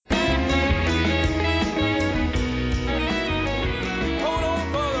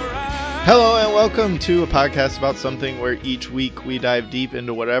welcome to a podcast about something where each week we dive deep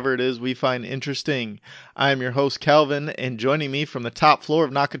into whatever it is we find interesting. I am your host, Calvin, and joining me from the top floor of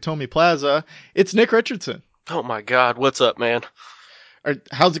Nakatomi Plaza, it's Nick Richardson. Oh my God, what's up, man?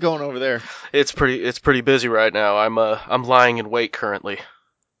 How's it going over there? It's pretty busy right now. I'm lying in wait currently.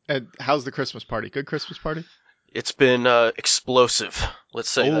 And how's the Christmas party? Good Christmas party? It's been explosive.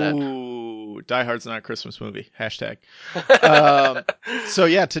 Let's say that. Oh, Die Hard's not a Christmas movie. Hashtag. So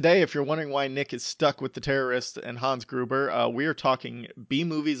yeah, today, if you're wondering why Nick is stuck with the terrorist and Hans Gruber, we are talking B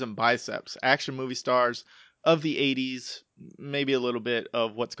movies and biceps, action movie stars of the 80s, maybe a little bit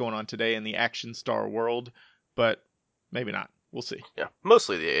of what's going on today in the action star world, but maybe not. We'll see. Yeah,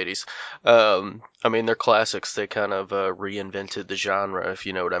 mostly the 80s. I mean, they're classics. They kind of reinvented the genre, if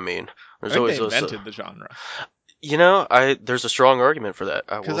you know what I mean. I think they invented the genre. You know, there's a strong argument for that.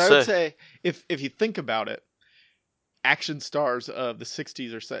 Because I would say, if you think about it, action stars of the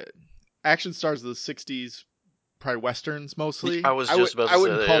 60s action stars of the 60s, probably westerns mostly. I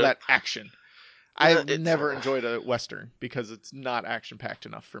wouldn't call that action. I've never enjoyed a western because it's not action packed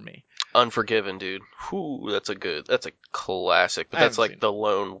enough for me. Unforgiven, dude. Whew, that's a classic. But that's like the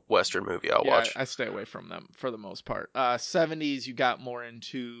lone western movie I'll watch. I stay away from them for the most part. 70s, you got more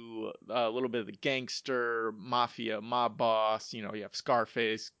into a little bit of the gangster, mafia, mob boss. You know, you have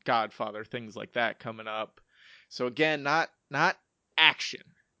Scarface, Godfather, things like that coming up. So again, not action.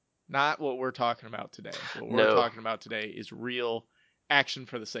 Not what we're talking about today. What we're talking about today is real action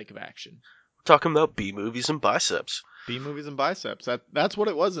for the sake of action. Talking about B movies and biceps. B movies and biceps. That's what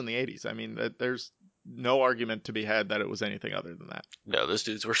it was in the 80s. I mean, there's no argument to be had that it was anything other than that. No, those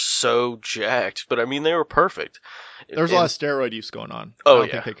dudes were so jacked, but I mean, they were perfect. There was a lot of steroid use going on. Oh, I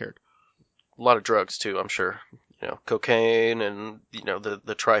don't think they cared. A lot of drugs too, I'm sure. You know, cocaine and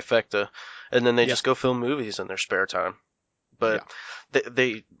the trifecta, and then they just go film movies in their spare time. But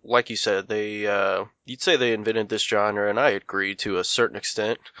they like you said, you'd say they invented this genre, and I agree to a certain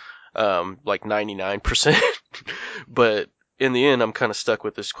extent. Like 99%. But in the end, I'm kind of stuck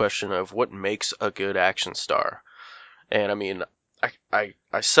with this question of what makes a good action star. And I mean,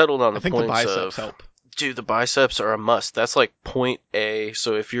 I settled on the points the biceps of, help. Dude, the biceps are a must. That's like point A.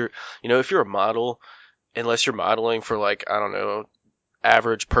 So if you're a model, unless you're modeling for like, I don't know,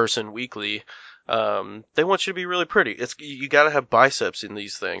 Average Person Weekly, they want you to be really pretty. You got to have biceps in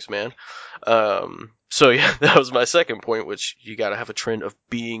these things, man. So yeah, that was my second point, which you got to have a trend of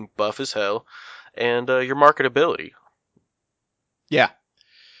being buff as hell, and your marketability. Yeah,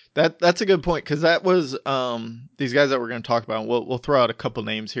 that's a good point, because that was these guys that we're going to talk about. We'll throw out a couple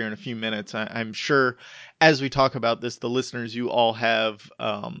names here in a few minutes. I'm sure as we talk about this, the listeners, you all have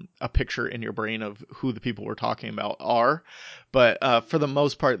a picture in your brain of who the people we're talking about are. But for the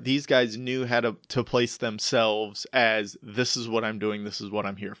most part, these guys knew how to place themselves as, this is what I'm doing, this is what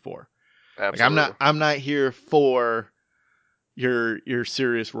I'm here for. Absolutely. Like, I'm not here for your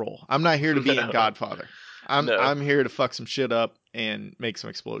serious role. I'm not here to be in Godfather. I'm here to fuck some shit up and make some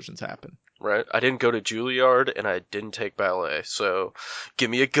explosions happen. Right. I didn't go to Juilliard and I didn't take ballet, so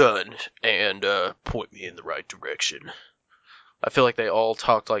give me a gun and point me in the right direction. I feel like they all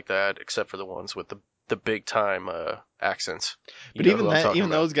talked like that, except for the ones with the big time accents. But even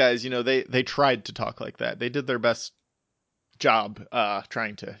those guys, they tried to talk like that. They did their best job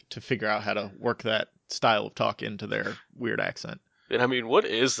trying to figure out how to work that style of talk into their weird accent. And I mean, what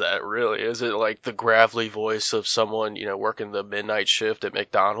is that really? Is it like the gravelly voice of someone, working the midnight shift at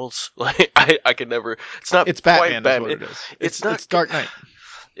McDonald's? Like, I could never. It's not. It's Batman. Is what it is. It's Dark Knight.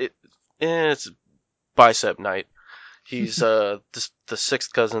 It's Bicep Knight. He's the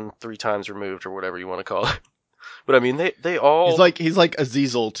sixth cousin 3 times removed, or whatever you want to call it. But I mean, they all. He's like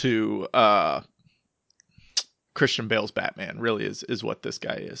Azazel to Christian Bale's Batman. Really is what this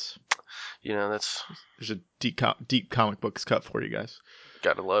guy is. There's a deep comic books cut for you guys.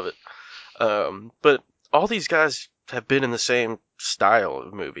 Gotta love it. But all these guys have been in the same style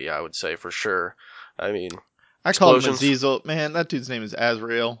of movie, I would say, for sure. I mean, I call him Azazel. Man, that dude's name is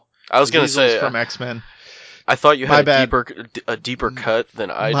Azrael. I was going to say from X-Men. I thought you had a deeper cut than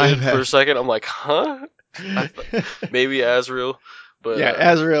I did for a second. I'm like, huh? Maybe Azrael. But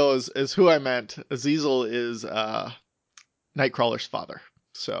yeah, Azrael is who I meant. Azazel is Nightcrawler's father.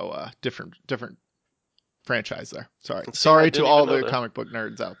 So different franchise there. Sorry to all the comic book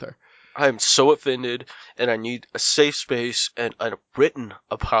nerds out there. I am so offended, and I need a safe space and a written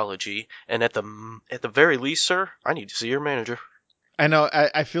apology. And at the very least, sir, I need to see your manager. I know.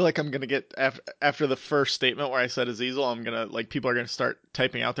 I feel like I'm gonna get after the first statement where I said Azazel, I'm gonna people are gonna start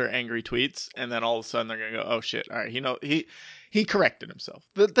typing out their angry tweets, and then all of a sudden they're gonna go, oh shit! All right, He corrected himself.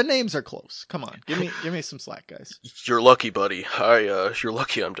 The names are close. Come on, give me some slack, guys. You're lucky, buddy. You're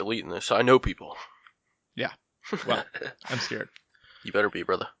lucky I'm deleting this. I know people. Yeah. Well, I'm scared. You better be,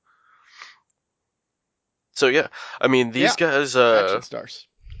 brother. So yeah, I mean these guys. Action stars.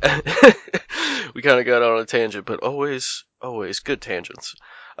 We kind of got on a tangent, but always good tangents.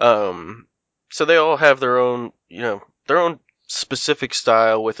 So they all have their own, their own specific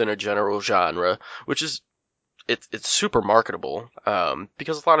style within a general genre, which is it's super marketable.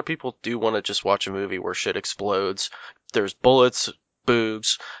 Because a lot of people do want to just watch a movie where shit explodes. There's bullets,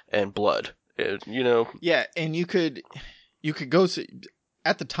 boobs, and blood. Yeah, and you could go see,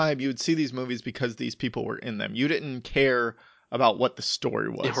 at the time you would see these movies because these people were in them. You didn't care about what the story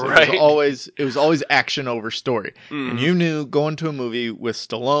was. Right. It was always action over story. And you knew going to a movie with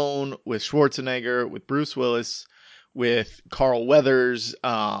Stallone, with Schwarzenegger, with Bruce Willis, with Carl Weathers,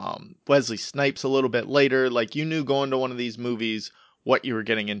 Wesley Snipes a little bit later, like you knew going to one of these movies what you were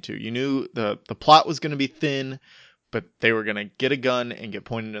getting into. You knew the plot was going to be thin, but they were going to get a gun and get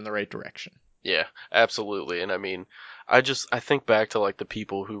pointed in the right direction. Yeah, absolutely. And I mean, I think back to like the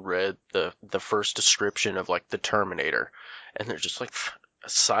people who read the first description of like the Terminator, and they're just like, a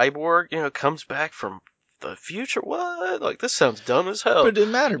cyborg, comes back from the future. What? Like this sounds dumb as hell. But it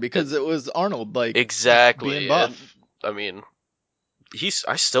didn't matter because it was Arnold, like exactly being buff. And, I mean,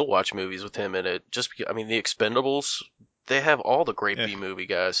 I still watch movies with him in it. Just because, I mean, the Expendables, they have all the great B movie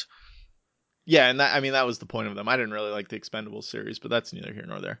guys. Yeah, and that was the point of them. I didn't really like the Expendables series, but that's neither here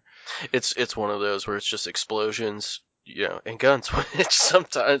nor there. It's one of those where it's just explosions, and guns, which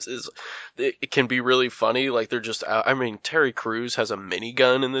sometimes it can be really funny. Like they're just out. I mean, Terry Crews has a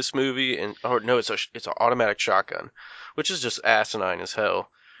minigun in this movie, and no, it's an automatic shotgun, which is just asinine as hell.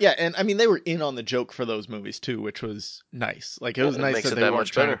 Yeah, and I mean they were in on the joke for those movies too, which was nice. Like it was nice that they weren't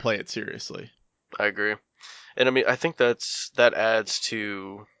trying to play it seriously. I agree, and I mean I think that adds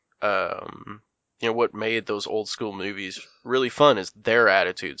to what made those old school movies really fun is their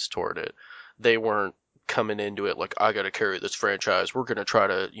attitudes toward it. They weren't coming into it like, I gotta carry this franchise. We're gonna try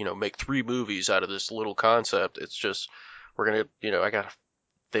to, make 3 movies out of this little concept. It's just, we're gonna, I got a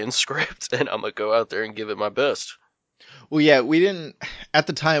thin script and I'm gonna go out there and give it my best. Well, yeah, at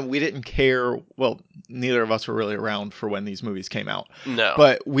the time, we didn't care. Well, neither of us were really around for when these movies came out. No.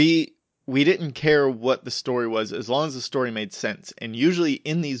 But we didn't care what the story was as long as the story made sense. And usually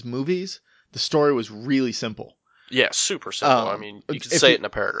in these movies, the story was really simple. Yeah, super simple. I mean, you can say it in a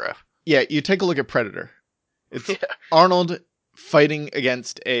paragraph. Yeah, you take a look at Predator. It's Arnold fighting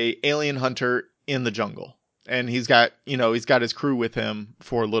against a alien hunter in the jungle. And he's got his crew with him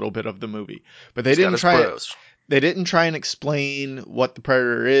for a little bit of the movie. But they didn't try and explain what the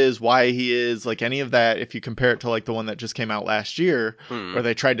Predator is, why he is, like any of that. If you compare it to like the one that just came out last year, where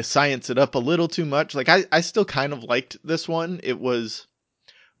they tried to science it up a little too much. Like I still kind of liked this one. It was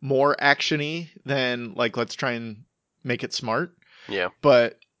more actiony than like, let's try and make it smart. Yeah.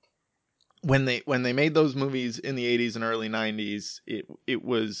 But when they made those movies in the 80s and early 90s, it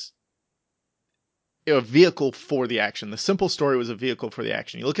was a vehicle for the action. The simple story was a vehicle for the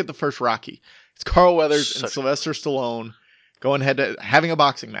action. You look at the first Rocky. It's Carl Weathers and Sylvester Stallone going head to having a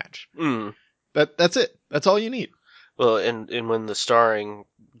boxing match. That's it. That's all you need. Well, and when the starring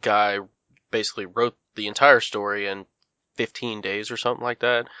guy basically wrote the entire story in 15 days or something like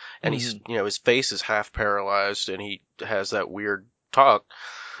that, and he's his face is half paralyzed and he has that weird talk.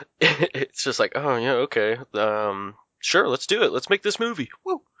 It's just like, oh yeah, okay, sure, let's do it. Let's make this movie.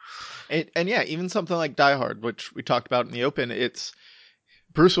 Woo. And yeah, even something like Die Hard, which we talked about in the open, it's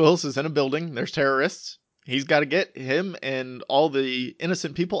Bruce Willis is in a building. There's terrorists. He's got to get him and all the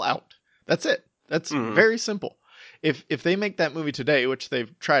innocent people out. That's it. That's very simple. If they make that movie today, which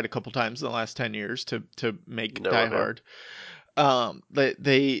they've tried a couple times in the last 10 years to make Die Hard,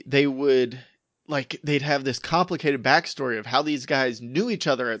 they would, like, they'd have this complicated backstory of how these guys knew each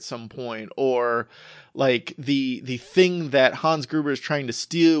other at some point, or like the thing that Hans Gruber is trying to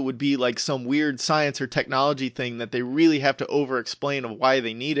steal would be like some weird science or technology thing that they really have to over explain of why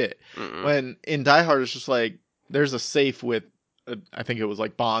they need it. When in Die Hard, it's just like, there's a safe with, I think it was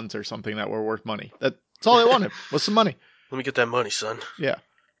like bonds or something that were worth money. That's all they wanted was some money. Let me get that money, son. Yeah.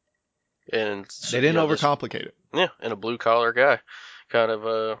 And they didn't overcomplicate it. Yeah, and a blue collar guy kind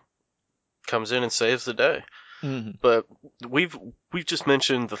of comes in and saves the day. But we've just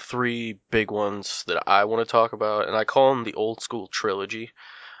mentioned the 3 big ones that I want to talk about, and I call them the old school trilogy.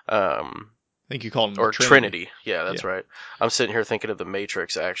 I think you called them or Trinity. Yeah, that's right. I'm sitting here thinking of the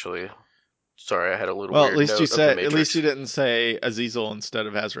Matrix. Actually, sorry, I had a little. Well, at least you said. At least you didn't say Azazel instead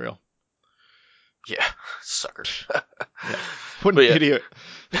of Azrael. Yeah, sucker. What an idiot.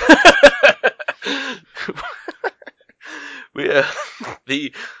 But yeah,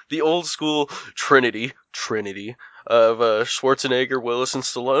 the old school Trinity of Schwarzenegger, Willis, and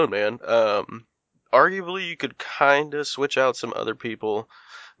Stallone, man. Arguably, you could kind of switch out some other people,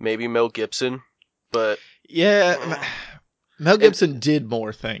 maybe Mel Gibson, but Yeah, Mel and Gibson did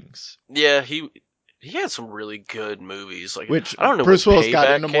more things, yeah, he had some really good movies. Like which I don't know when Bruce Willis got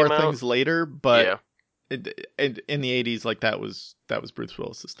Payback into more came out. things later, but Yeah, in the 80s, like that was Bruce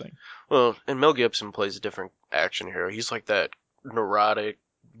Willis's thing. well, and Mel Gibson plays a different action hero. He's like that neurotic,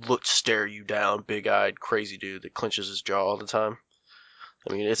 stare you down, big-eyed, crazy dude that clenches his jaw all the time.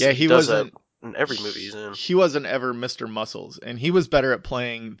 I mean, Yeah, he does that in every movie he's in. he wasn't ever Mr. Muscles, and he was better at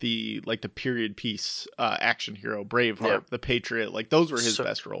playing the period piece action hero, Yeah, Braveheart, The Patriot. Like those were his so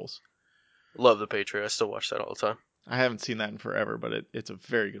best roles. love The Patriot. I still watch that all the time. I haven't seen that in forever, but it's a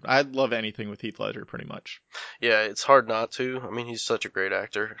very good. I love anything with Heath Ledger, pretty much. Yeah, it's hard not to. I mean, he's such a great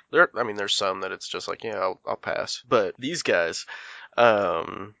actor. I mean, there's some that it's just like, yeah, I'll pass. But these guys,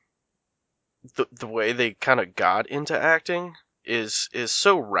 um, the way they kind of got into acting is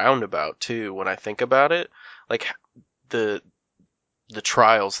so roundabout too. When I think about it, like the the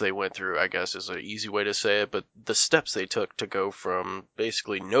trials they went through, I guess is an easy way to say it, but the steps they took to go from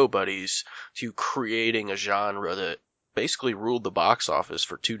basically nobodies to creating a genre that basically ruled the box office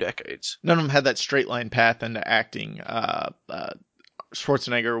for 2 decades. None of them had that straight line path into acting.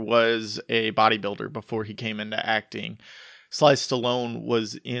 Schwarzenegger was a bodybuilder before he came into acting. Sly Stallone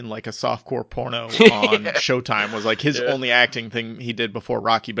was in like a softcore porno on Yeah. Showtime, was like his Yeah. only acting thing he did before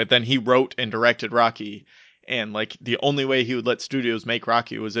Rocky, but then he wrote and directed Rocky, and like the only way he would let studios make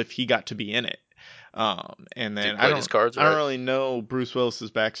Rocky was if he got to be in it. And He then played his cards I don't right. really know Bruce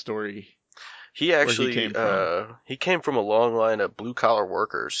Willis's backstory, He where he actually came from. he came from a long line of blue collar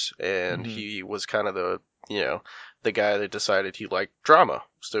workers, and Mm-hmm. he was kind of the guy that decided he liked drama,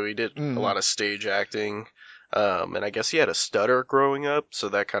 so he did a Mm-hmm. lot of stage acting. And I guess he had a stutter growing up, so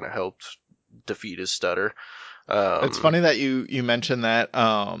that kind of helped defeat his stutter. It's Um, funny that you mentioned that.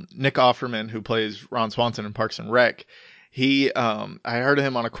 Nick Offerman, who plays Ron Swanson in Parks and Rec, I heard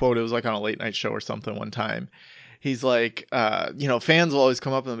him on a quote. It was like on a late night show or something one time. He's like, fans will always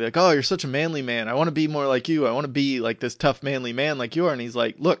come up and be like, "Oh, you're such a manly man. I want to be more like you. I want to be like this tough manly man like you are." And he's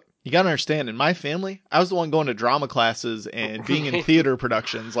like, "Look, you gotta understand. In my family, I was the one going to drama classes and being in theater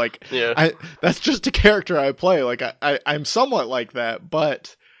productions. Like, yeah, that's just a character I play. Like, I'm somewhat like that,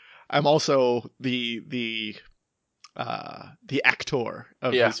 but I'm also the actor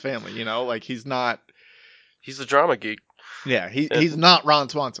of yeah, his family, like he's not, he's a drama geek. yeah, he's And, not Ron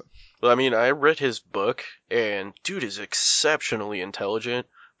Swanson. well, I mean, I read his book, and dude is exceptionally intelligent,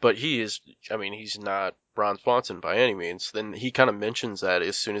 but I mean, he's not Ron Swanson by any means. Then he kind of mentions that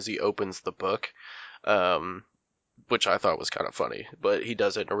as soon as he opens the book, um, which I thought was kind of funny, but he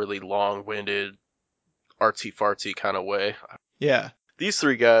does it in a really long-winded, artsy-fartsy kind of way. Yeah. These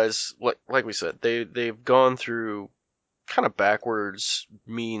three guys, like we said, they've gone through kind of backwards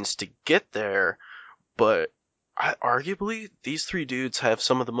means to get there, but arguably these three dudes have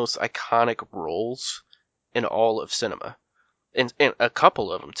some of the most iconic roles in all of cinema, and a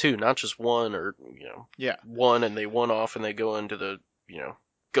couple of them too, not just one or Yeah. one and they one off and they go into the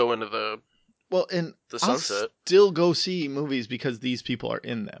go into Well, and the I'll sunset. still go see movies because these people are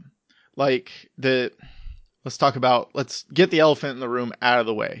in them. Like let's get the elephant in the room out of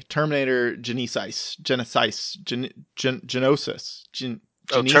the way. Terminator Terminator Genesis.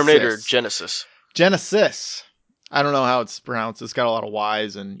 Genesis. Genesis. I don't know how it's pronounced. It's got a lot of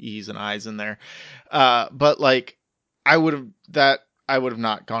Y's and E's and I's in there. But like, I would have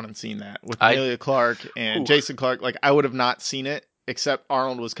not gone and seen that with I Emilia Clarke and whew, Jason Clarke. Like, I would have not seen it except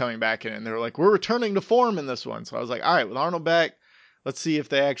Arnold was coming back in it. And they were like, we're returning to form in this one. So I was like, all right, with Arnold back, let's see if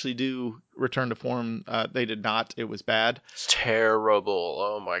they actually do return to form. They did not. It was bad. it's terrible.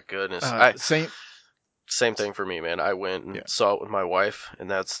 Oh my goodness. I Same. Same thing for me, man. I went and Yeah. saw it with my wife,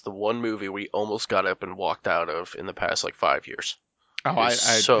 and that's the one movie we almost got up and walked out of in the past like 5 years. Oh, It was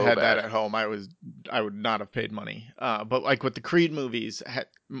I so had that bad. at home. I would not have paid money. But like with the Creed movies,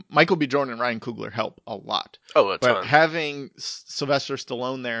 Michael B. Jordan and Ryan Coogler help a lot. Oh, a But ton. having Sylvester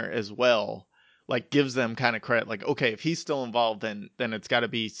Stallone there as well, like gives them kind of credit. Like, okay, if he's still involved, then it's got to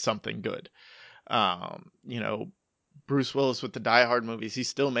be something good. Um, you know, Bruce Willis with the Die Hard movies, he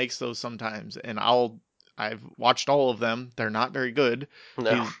still makes those sometimes, and I've watched all of them. They're not very good,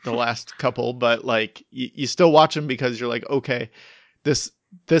 No. the last couple, but like you still watch them because you're like, okay, this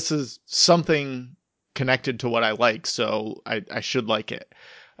this is something connected to what I like, so I should like it.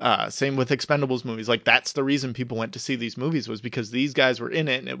 Same with Expendables movies. Like that's the reason people went to see these movies was because these guys were in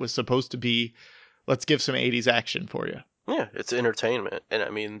it, and it was supposed to be let's give some '80s action for you. Yeah, it's entertainment. And I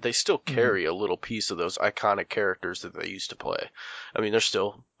mean, they still Mm. carry a little piece of those iconic characters that they used to play. I mean, they're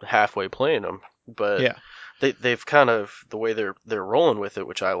still halfway playing them, but Yeah. they've kind of, the way they're rolling with it,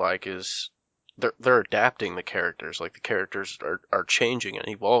 which I like, is they're adapting the characters. Like the characters are changing and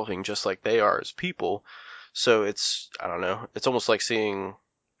evolving just like they are as people. So it's, I don't know, it's almost like seeing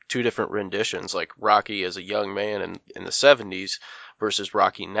two different renditions, like Rocky as a young man in the 70s versus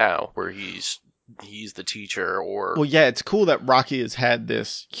Rocky now, where he's the teacher, or Well, yeah, it's cool that Rocky has had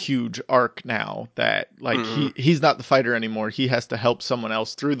this huge arc now that like Mhm. he's not the fighter anymore. He has to help someone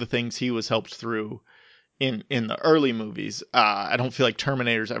else through the things he was helped through in the early movies. I don't feel like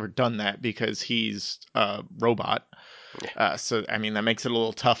Terminator's ever done that because he's a robot. Yeah. So I mean that makes it a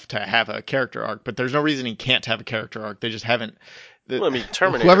little tough to have a character arc, but there's no reason he can't have a character arc. They just haven't. Well, I mean,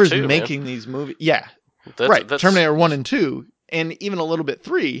 Terminator Whoever's 2, man. making these movies, yeah, That's right. that's Terminator 1 and 2, and even a little bit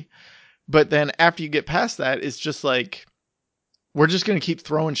 3. But then after you get past that, it's just like we're just going to keep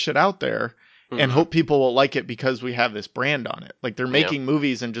throwing shit out there and mhm. hope people will like it because we have this brand on it. Like they're Yeah. making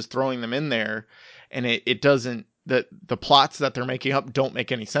movies and just throwing them in there, and it doesn't, the plots that they're making up don't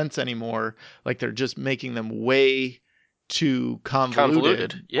make any sense anymore. Like they're just making them way too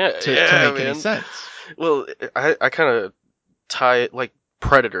Convoluted. convoluted Yeah, to yeah, make any man. sense. Well, I kind of tie it like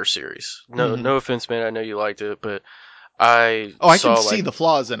Predator series. No, Mm-hmm. no offense, man. I know you liked it, but I Oh, I can saw see like, the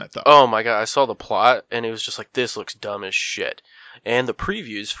flaws in it though. oh my god, I saw the plot and it was just like, this looks dumb as shit, and the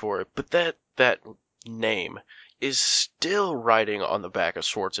previews for it, but that name is still writing on the back of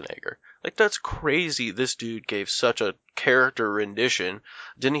Schwarzenegger. Like, that's crazy. This dude gave such a character rendition.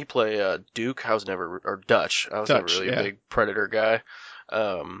 Didn't he play Duke? I was never, or Dutch. I was never Dutch, really a yeah. big Predator guy.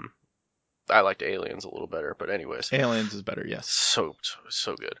 Um, I liked Aliens a little better, but anyways, Aliens is better, yes. so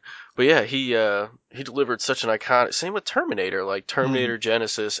good. But yeah, he delivered such an iconic. Same with Terminator. Like Mm-hmm. Terminator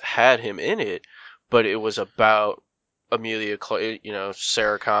Genesis had him in it, but it was about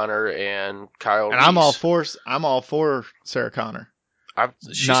Sarah Connor and Kyle And Reese. I'm all for Sarah Connor.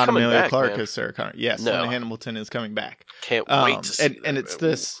 She's Not coming Amelia back, Clark man. as Sarah Connor. Yes, Linda No, Hamilton is coming back. can't wait to see And that, it's man.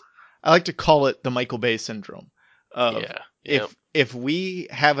 Ooh. this. I like to call it the Michael Bay syndrome of Yeah, yep, if we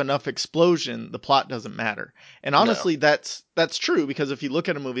have enough explosion, the plot doesn't matter. And no, honestly, that's true because if you look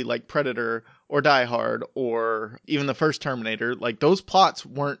at a movie like Predator or Die Hard or even the first Terminator, like those plots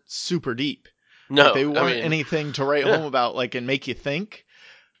weren't super deep. Like no. they I weren't mean, anything to write yeah, home about, like and make you think.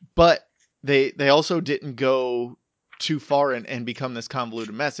 But they also didn't go too far and become this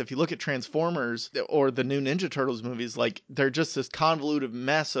convoluted mess. If you look at Transformers or the new Ninja Turtles movies, like they're just this convoluted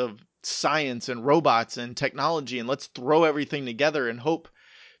mess of science and robots and technology, and let's throw everything together and hope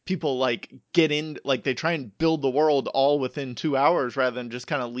people like get in, like they try and build the world all within 2 hours rather than just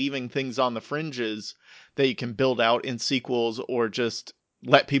kind of leaving things on the fringes that you can build out in sequels or just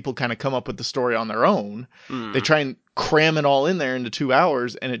let people kind of come up with the story on their own. They mm, try and cram it all in there into 2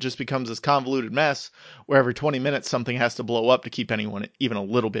 hours and it just becomes this convoluted mess where every 20 minutes something has to blow up to keep anyone even a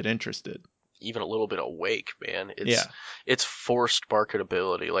little bit interested. even a little bit awake, man. It's Yeah. it's forced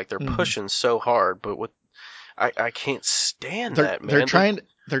marketability. Like they're Mm-hmm. pushing so hard, but with I can't stand that, They're man.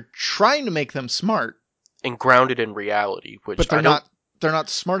 trying to make them smart, And grounded in reality, which but I don't they're not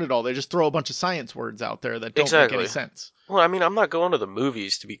smart at all. They just throw a bunch of science words out there that don't make any exactly. sense. Well, I mean, I'm not going to the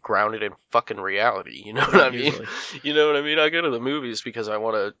movies to be grounded in fucking reality. You know what Not I mean? usually. You know what I mean? I go to the movies because I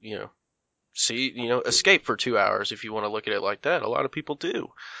want to, see, escape for 2 hours. If you want to look at it like that, a lot of people do.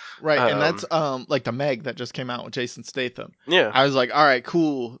 Right, and that's Um, like the Meg that just came out with Jason Statham. yeah, I was like, all right,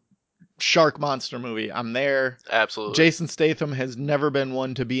 cool, shark monster movie. I'm there. absolutely. Jason Statham has never been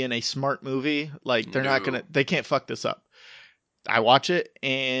one to be in a smart movie. Like No, they can't fuck this up. I watch it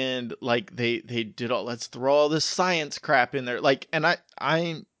and like they did all, let's throw all this science crap in there. Like, and I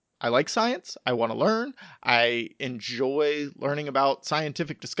like science. I want to learn. I enjoy learning about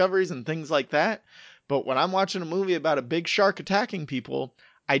scientific discoveries and things like that. But when I'm watching a movie about a big shark attacking people,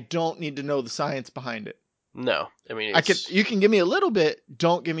 I don't need to know the science behind it. no. I mean, it's You can give me a little bit,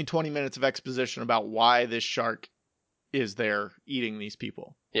 don't give me 20 minutes of exposition about why this shark is there eating these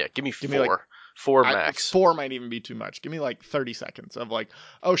people. yeah. Give me Give me like four max. 4 might even be too much. Give me like 30 seconds of like,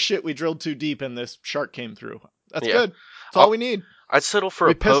 oh shit, we drilled too deep and this shark came through. That's Yeah, good. That's all I'll, we need. I'd settle for a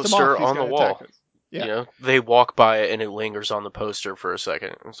We pissed him off. poster He's on the going to attack wall. us. Yeah. They walk by it and it lingers on the poster for a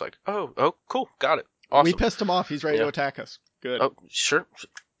second. It's like, oh, cool, got it, We awesome. pissed him off. He's ready to Yeah. attack us. Good. Oh, sure,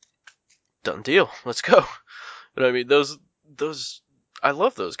 done deal. Let's go. But I mean, those I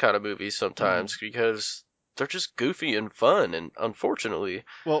love those kind of movies Mm-hmm. sometimes because they're just goofy and fun, and unfortunately,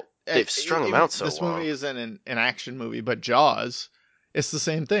 Well, they've strung them even out so this long. movie isn't an action movie, but Jaws, it's the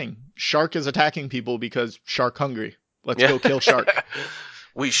same thing. Shark is attacking people because shark hungry. Let's Yeah. go kill shark.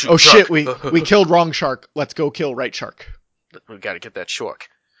 We shoot Oh shit, truck. we killed wrong shark. Let's go kill right shark. We got to get that shark.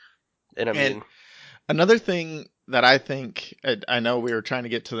 And I And mean, another thing that I think, I know we were trying to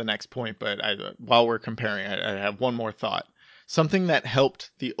get to the next point, but while we're comparing, I have one more thought. Something that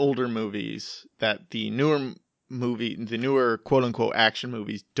helped the older movies that the newer quote unquote action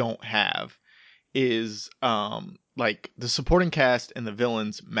movies don't have is like the supporting cast and the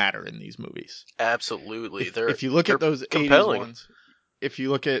villains matter in these movies. absolutely, If you look they're at those 80s compelling. ones, if you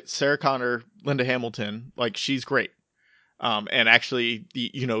look at Sarah Connor, Linda Hamilton, like she's great. And actually,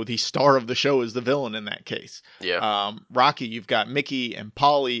 the star of the show is the villain in that case. Yeah. Rocky, you've got Mickey and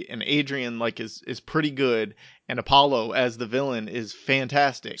Polly and Adrian, like is pretty good, and Apollo as the villain is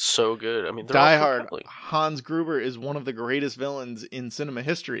fantastic. So good. I mean, they're all Die Hard, compelling. Hans Gruber is one of the greatest villains in cinema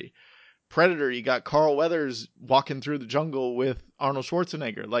history. Predator, you got Carl Weathers walking through the jungle with Arnold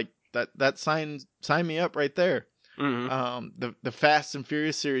Schwarzenegger. Like that sign me up right there. Mm-hmm. The Fast and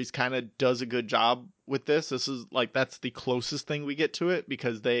Furious series kind of does a good job with this. This is like that's the closest thing we get to it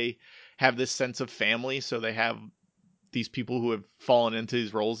because they have this sense of family, so they have these people who have fallen into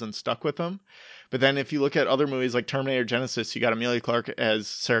these roles and stuck with them. But then if you look at other movies like Terminator Genesis, you got Amelia Clark as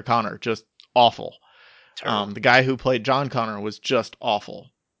Sarah Connor, just awful. Terrible. The guy who played John Connor was just awful.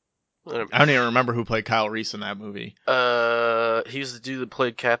 I don't even remember who played Kyle Reese in that movie. He's the dude that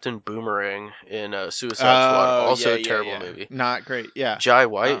played Captain Boomerang in Suicide Squad. Also a terrible movie. Not great. Yeah. Jai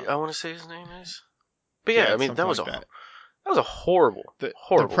White, I want to say his name is. But yeah, Yeah, I it's mean something like that. that was a horrible, The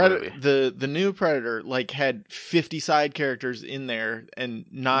horrible movie. the new Predator like had 50 side characters in there and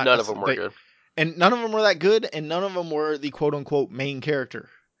None of them were good. And none of them were that good, and none of them were the quote unquote main character.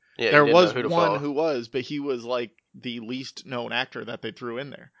 Yeah, There you didn't know was who to one follow. who was, but he was like the least known actor that they threw in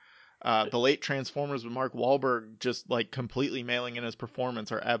there. The late Transformers with Mark Wahlberg just like completely mailing in his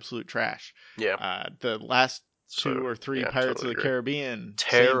performance are absolute trash. Yeah. The last So, two or three yeah, Pirates totally of the agree. Caribbean,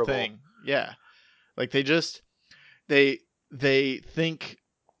 Terrible. same thing. Yeah, like they think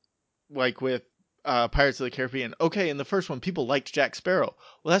like with Pirates of the Caribbean. Okay, in the first one, people liked Jack Sparrow.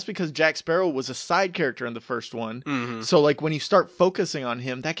 Well, that's because Jack Sparrow was a side character in the first one. Mm-hmm. So like when you start focusing on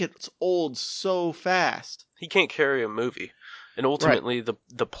him, that gets old so fast. He can't carry a movie, and Right. ultimately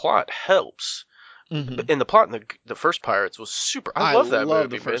the plot helps. Mm-hmm. And the plot in the first Pirates was super. I love that love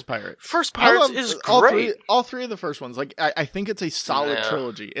movie, the man. first Pirates. First I Pirates love is all great. three of the first ones. Like I think it's a solid Nah.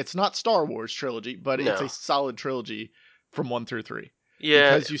 trilogy. It's not Star Wars trilogy, but it's No. a solid trilogy from 1 through 3.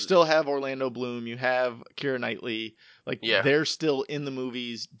 Yeah. Because you still have Orlando Bloom, you have Keira Knightley, like Yeah. they're still in the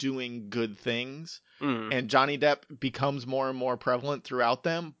movies doing good things, Mm. and Johnny Depp becomes more and more prevalent throughout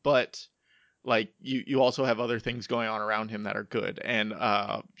them, but like you also have other things going on around him that are good. And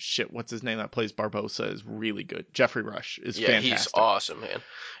shit, what's his name that plays Barbossa is really good. Jeffrey Rush is Yeah, he's fantastic. awesome, man.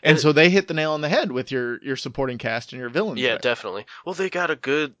 And so they hit the nail on the head with your supporting cast and your villains. Yeah, there. definitely. Well, they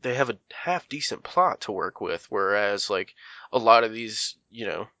have a half decent plot to work with, whereas like a lot of these,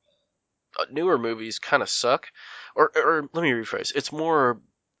 newer movies kind of suck. Or let me rephrase. It's more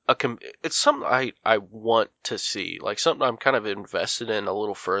it's something I want to see, like something I'm kind of invested in a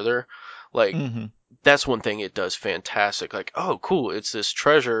little further. Like Mm-hmm. that's one thing it does fantastic. Like, oh, cool, it's this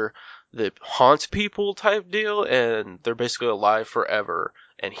treasure that haunts people type deal, and they're basically alive forever,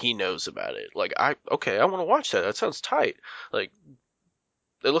 and he knows about it. Like, I want to watch that. That sounds tight. Like,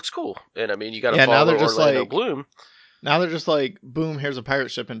 it looks cool, and I mean, you got to Yeah, follow Orlando Bloom. now they're just like, boom, here's a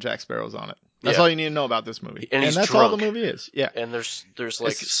pirate ship and Jack Sparrow's on it. That's Yeah, all you need to know about this movie, and and he's that's all the drunk, movie is. Yeah, and there's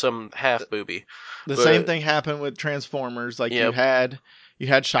like it's some half booby, the same but thing happened with Transformers. Like yep. you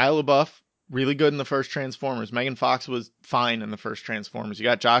had Shia LaBeouf, really good in the first Transformers. Megan Fox was fine in the first Transformers. You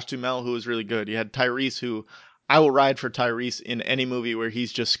got Josh Duhamel, who was really good. You had Tyrese, who I will ride for Tyrese in any movie where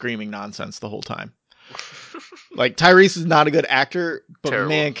he's just screaming nonsense the whole time. Like Tyrese is not a good actor, but Terrible.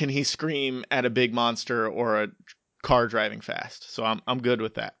 man, can he scream at a big monster or a car driving fast. So I'm good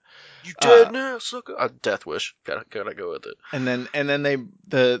with that. You dead now, sucker? Death Wish. Gotta go with it. And then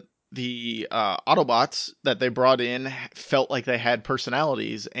the Autobots that they brought in felt like they had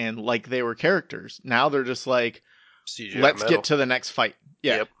personalities and like they were characters. Now they're just like, CGI let's metal. get to the next fight.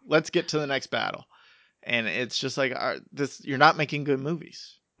 Yeah, Yep. let's get to the next battle. And it's just like you're not making good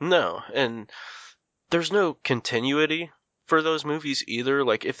movies. No, and there's no continuity for those movies either.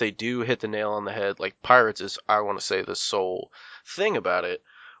 Like, if they do hit the nail on the head, like Pirates is, I want to say, the sole thing about it.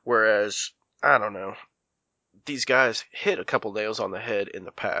 Whereas, I don't know, these guys hit a couple nails on the head in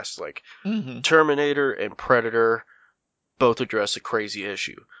the past. Like, Terminator and Predator both address a crazy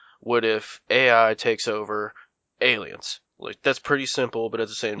issue. What if AI takes over aliens? Like, that's pretty simple, but at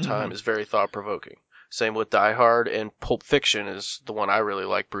the same time, is very thought provoking. Same with Die Hard, and Pulp Fiction is the one I really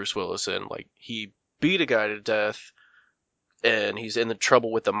like Bruce Willis in. Like, he beat a guy to death and he's in the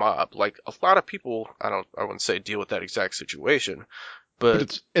trouble with the mob. Like a lot of people, I wouldn't say deal with that exact situation, But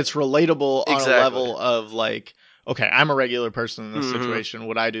but it's relatable on a exactly. level of like, okay, I'm a regular person in this Mm-hmm. situation.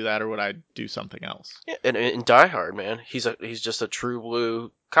 Would I do that or would I do something else? Yeah, and in Die Hard, man, he's just a true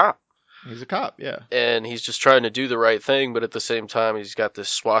blue cop, He's a cop, yeah. and he's just trying to do the right thing, but at the same time, he's got this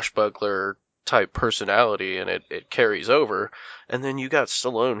swashbuckler type personality, and it carries over. And then you got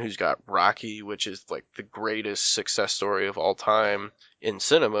Stallone, who's got Rocky, which is like the greatest success story of all time in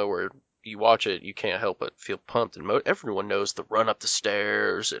cinema, where you watch it, you can't help but feel pumped. And everyone knows the run up the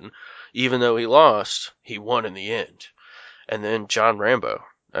stairs, and even though he lost, he won in the end. And then John Rambo.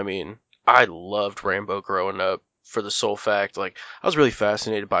 I mean, I loved Rambo growing up for the sole fact, like, I was really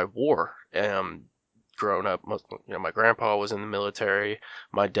fascinated by war. Growing up, my grandpa was in the military.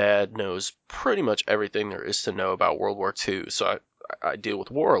 My dad knows pretty much everything there is to know about World War II. So I deal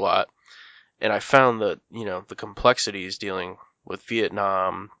with war a lot. And I found that, the complexities dealing with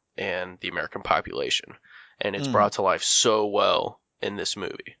Vietnam and the American population. And it's Mm. brought to life so well in this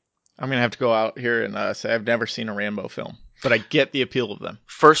movie. I'm gonna have to go out here and say I've never seen a Rambo film, but I get the appeal of them.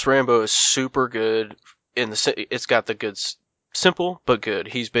 First Rambo is super good. It's got the good, simple but good.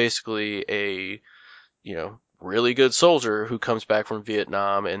 He's basically a really good soldier who comes back from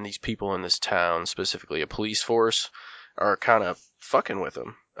Vietnam, and these people in this town, specifically a police force, are kind of fucking with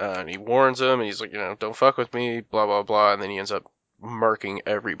him. And he warns them, and he's like, don't fuck with me, blah blah blah, and then he ends up murking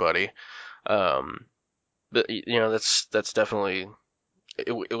everybody. Um, but that's definitely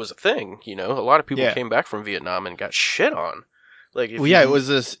it was a thing. A lot of people Yeah. came back from Vietnam and got shit on. Like Well, if yeah, you,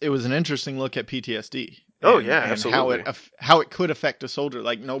 it was an interesting look at PTSD oh yeah, and absolutely. how it could affect a soldier.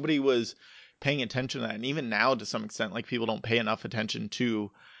 Like nobody was paying attention to that, and even now, to some extent, like people don't pay enough attention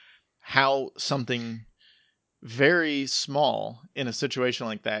to how something very small in a situation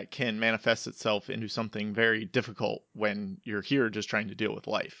like that can manifest itself into something very difficult when you're here just trying to deal with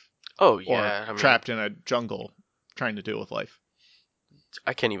life Oh or yeah, I mean, trapped in a jungle trying to deal with life.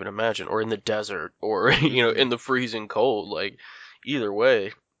 I can't even imagine, or in the desert, or Mm-hmm. in the freezing cold. Like either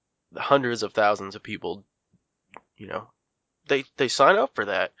way, hundreds of thousands of people, you know, they sign up for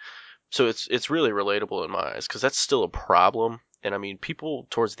that. So it's really relatable in my eyes because that's still a problem. And I mean, people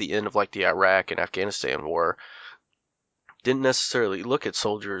towards the end of like the Iraq and Afghanistan war didn't necessarily look at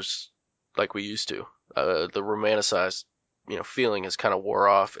soldiers like we used to. The romanticized, feeling has kind of wore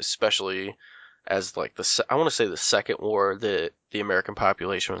off, especially as like I want to say the second war that the American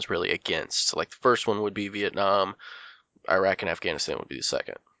population was really against. Like the first one would be Vietnam, Iraq and Afghanistan would be the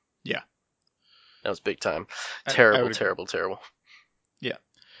second. Yeah, That was big time. I Terrible, would agree. terrible, terrible. Yeah.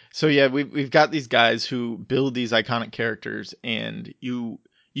 So yeah, we've got these guys who build these iconic characters, and you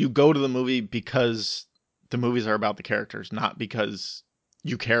go to the movie because the movies are about the characters, not because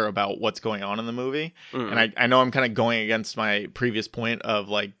you care about what's going on in the movie. And Mm, I know I'm kind of going against my previous point of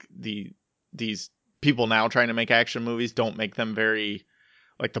like these people now trying to make action movies don't make them very,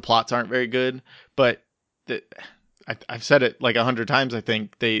 like, the plots aren't very good, but the, I've said it like 100 times. I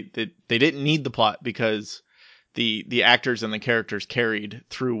think they didn't need the plot because the actors and the characters carried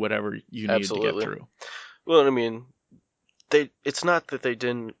through whatever you needed to get absolutely. through. Well, I mean, it's not that they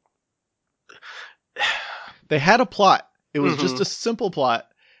didn't. They had a plot. It was just Hmm. a simple plot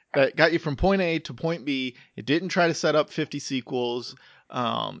that got you from point A to point B. It didn't try to set up 50 sequels.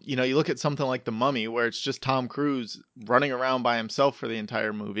 You look at something like The Mummy, where it's just Tom Cruise running around by himself for the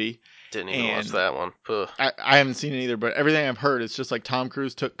entire movie, Didn't even watch and that one. Ugh. I haven't seen it either, but everything I've heard, it's just like Tom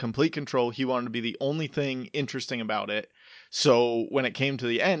Cruise took complete control. He wanted to be the only thing interesting about it. So when it came to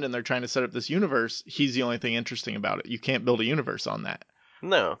the end and they're trying to set up this universe, he's the only thing interesting about it. You can't build a universe on that.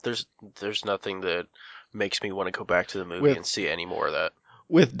 No, there's nothing that makes me want to go back to the movie and With see any more of that.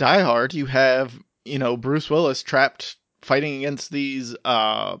 Die Hard, you have, Bruce Willis trapped fighting against these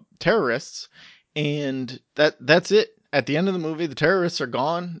terrorists, and that's it. At the end of the movie, the terrorists are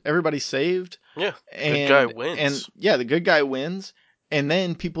gone, everybody's saved, Yeah, good guy and wins. yeah, the good guy wins. And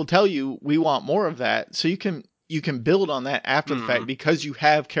then people tell you we want more of that, so you can build on that after the Hmm. fact because you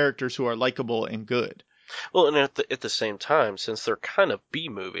have characters who are likable and good. Well, and at the same time, since they're kind of B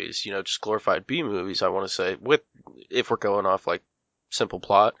movies, just glorified B movies, I want to say, with if we're going off like simple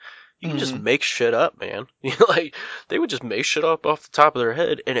plot, you can just Hmm. make shit up, man. Like they would just make shit up off the top of their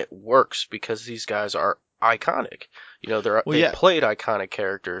head, and it works because these guys are iconic. Well, They yeah. played iconic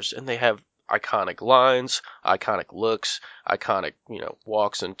characters, and they have iconic lines, iconic looks, iconic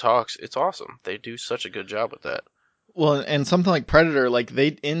walks and talks. It's awesome. They do such a good job with that. Well, and something like Predator, like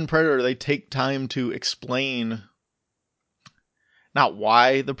in Predator, they take time to explain not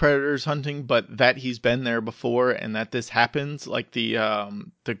why the predator's hunting, but that he's been there before and that this happens. Like the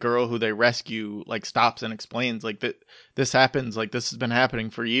girl who they rescue like stops and explains like that this happens, like this has been happening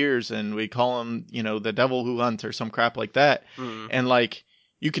for years, and we call him, you know, the devil who hunts or some crap like that. And like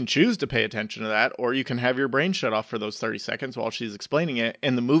you can choose to pay attention to that, or you can have your brain shut off for those 30 seconds while she's explaining it.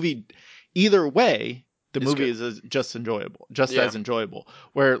 And the movie, either way, the movie is just enjoyable, just as enjoyable.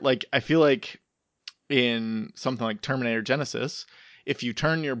 Where like I feel like in something like Terminator Genesis, if you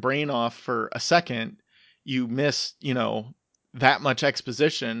turn your brain off for a second, you miss, you know, that much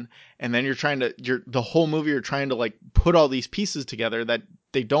exposition, and then the whole movie you're trying to like put all these pieces together that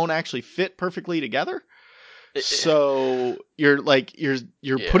they don't actually fit perfectly together. So you're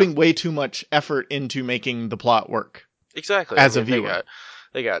putting way too much effort into making the plot work. Exactly. As a viewer.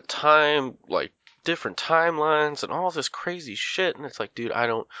 They got time, like different timelines and all this crazy shit, and it's like, dude, I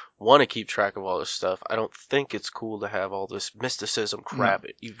don't want to keep track of all this stuff. I don't think it's cool to have all this mysticism crap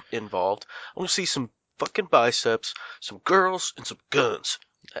involved. I want to see some fucking biceps, some girls, and some guns.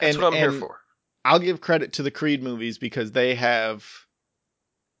 That's what I'm here for. I'll give credit to the Creed movies because they have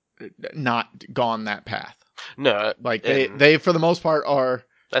not gone that path. No, like they for the most part are.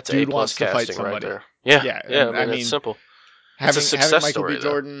 That's dude A+ wants to fight somebody. Right there. Yeah. I mean, it's simple. Having Michael B.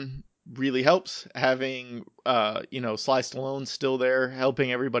 Jordan really helps. Having Sly Stallone still there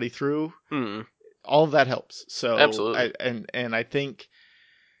helping everybody through. All of that helps. So absolutely. And I think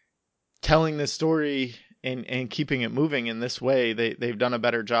telling this story and keeping it moving in this way, they've done a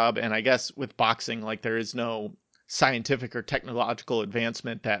better job. And I guess with boxing, like there is no scientific or technological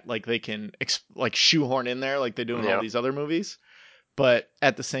advancement that like they can like shoehorn in there like they do in all these other movies. But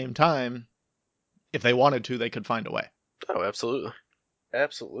at the same time, if they wanted to, they could find a way. Oh, absolutely.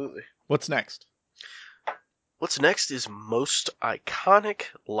 Absolutely. What's next? What's next is most iconic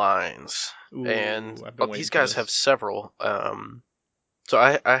lines. Ooh, and these guys have several. So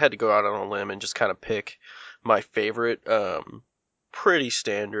I had to go out on a limb and just kind of pick my favorite. Pretty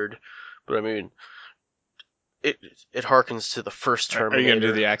standard, but I mean, it harkens to the first Terminator. Are you going to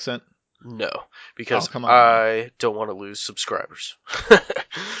do the accent? No, because I don't want to lose subscribers.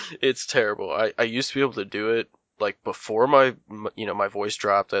 It's terrible. I used to be able to do it like before my voice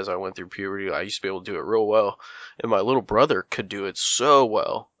dropped as I went through puberty. I used to be able to do it real well, and my little brother could do it so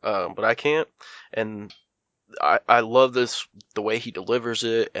well, but I can't. And I love the way he delivers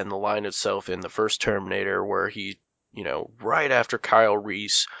it, and the line itself in the first Terminator where he, right after Kyle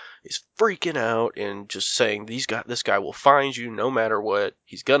Reese is freaking out and just saying this guy will find you no matter what.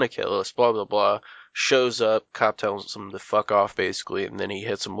 He's gonna kill us. Blah blah blah. Shows up. Cop tells him to fuck off basically, and then he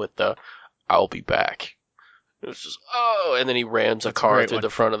hits him with the "I'll be back." It was just and then he rams a car through the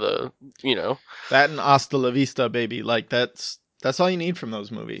front of the that and Hasta la Vista, baby. Like that's all you need from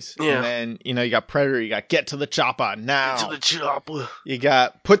those movies. Yeah. And then you got Predator. You got Get to the Chopper now. Get to the chopper. You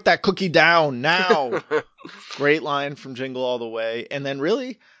got Put That Cookie Down now. Great line from Jingle All the Way. And then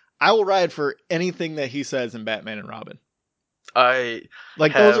really, I will ride for anything that he says in Batman and Robin. Those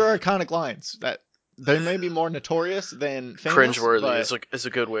are iconic lines that they may be more notorious than famous. Cringeworthy is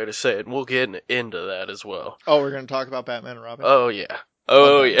a good way to say it. And we'll get into that as well. Oh, we're going to talk about Batman and Robin? Oh, yeah.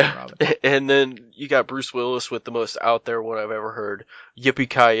 Oh, yeah. And then you got Bruce Willis with the most out there one I've ever heard.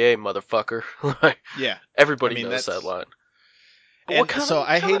 Yippee-ki-yay, motherfucker. Yeah. Everybody knows that line.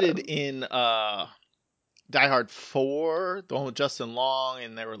 I hated in Die Hard 4, the one with Justin Long,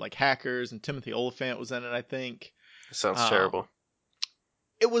 and there were like hackers, and Timothy Olyphant was in it, I think. It sounds terrible.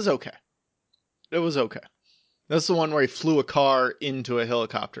 It was okay. That's the one where he flew a car into a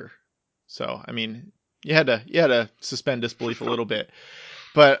helicopter. So, I mean, you had to suspend disbelief a little bit.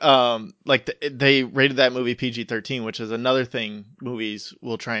 But they rated that movie PG-13, which is another thing movies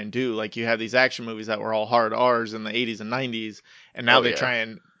will try and do. Like you have these action movies that were all hard R's in the 80s and 90s, and now they try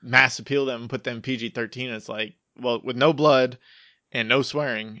and mass appeal them and put them PG-13. And it's like, well, with no blood and no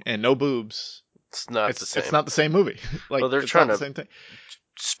swearing and no boobs, it's not the same. It's not the same movie. Like, well, they're it's trying not to the same thing.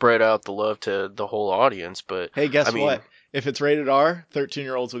 Spread out the love to the whole audience, but hey, guess what? If it's rated R,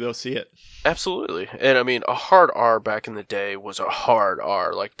 13-year-olds will go see it. Absolutely. And I mean, a hard R back in the day was a hard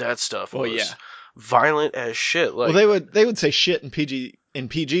R. Like that stuff was violent as shit. Like, well, they would say shit in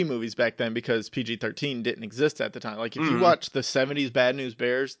PG movies back then because PG-13 didn't exist at the time. Like if you watch the 70s Bad News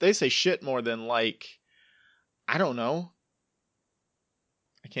Bears, they say shit more than like, I don't know.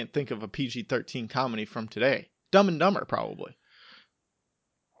 I can't think of a PG-13 comedy from today. Dumb and Dumber, probably.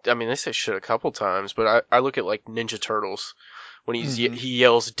 I mean, they say shit a couple times, but I look at like Ninja Turtles when he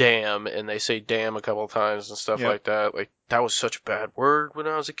yells "damn" and they say "damn" a couple times and stuff like that. Like that was such a bad word when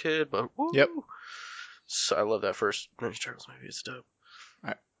I was a kid, but woo. Yep. So I love that first Ninja Turtles movie. It's dope.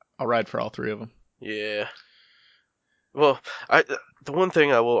 I'll ride for all three of them. Yeah. Well, I the one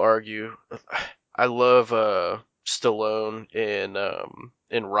thing I will argue, I love Stallone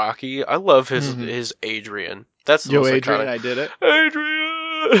in Rocky. I love Mm-hmm. his Adrian. That's the Yo, most Adrian, iconic. I did it.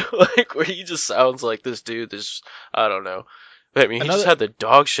 Adrian, like where he just sounds like this dude. This I don't know. I mean, he just Another, had the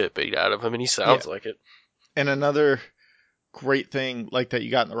dog shit beat out of him, and he yeah, sounds like it. and another great thing like that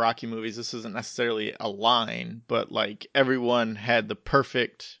you got in the Rocky movies. This isn't necessarily a line, but like everyone had the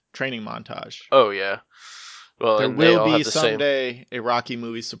perfect training montage. Oh yeah. Well, There and they will all be have the same. someday a Rocky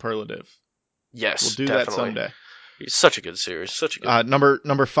movie superlative. We'll Yes, do that definitely. someday. It's such a good series. Such a good.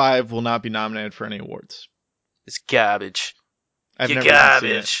 Number five will not be nominated for any awards. It's garbage. I've You never even seen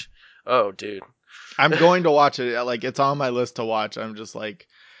it. garbage. Oh, dude. I'm going to watch it. Like it's on my list to watch. I'm just like,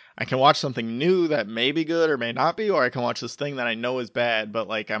 I can watch something new that may be good or may not be, or I can watch this thing that I know is bad, but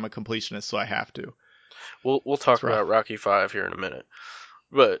like I'm a completionist, so I have to. We'll It's talk about rough. Rocky Five here in a minute.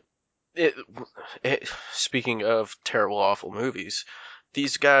 But it, speaking of terrible, awful movies,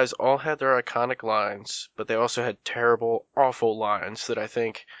 these guys all had their iconic lines, but they also had terrible, awful lines that I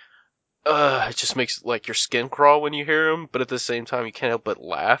think, it just makes like your skin crawl when you hear them. But at the same time, you can't help but So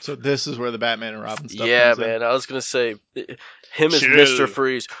laugh. this is where the Batman and Robin stuff Yeah, comes in. man. I was gonna say him as Mister Chill.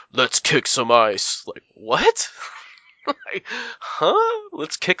 Freeze. Let's kick some ice. Like what? Like, huh?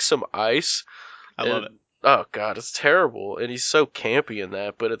 Let's kick some ice. I love it. And oh god, it's terrible. And he's so campy in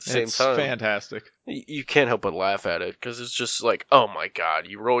that, but at the same It's time, fantastic. you can't help but laugh at it because it's just like, oh my god,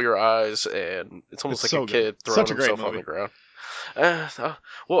 you roll your eyes and it's It's almost like a so good. kid throwing Such a great himself on the movie. ground.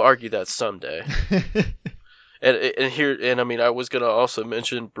 We'll argue that someday. And here, and I mean, I was gonna also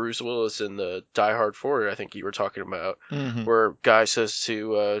mention Bruce Willis in the Die Hard 4. I think you were talking about, hmm where guy says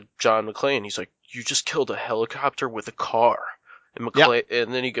to John McClane, he's like, "You just killed a helicopter with a car," and Yeah. McClane,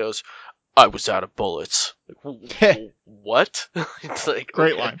 and then he goes, "I was out of bullets." Like, what? It's like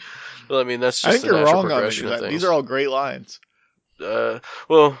Great okay. line. Well, I mean, that's I just think the you're natural wrong on progression these. of These are things. all great lines.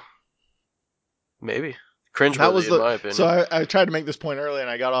 Well, maybe That was cringeworthy in the my so opinion. I tried to make this point earlier and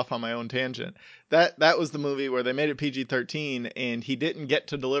I got off on my own tangent. That was the movie where they made it PG-13 and he didn't get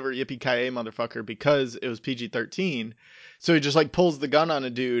to deliver Yippee Ki motherfucker because it was PG-13. So he just like pulls the gun on a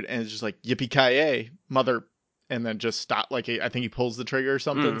dude and it's just like Yippee Ki mother, and then just stop. Like I think he pulls the trigger or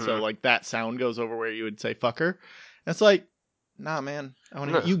something. So Mm-hmm. like that sound goes over where you would say fucker. And it's like, nah, man. I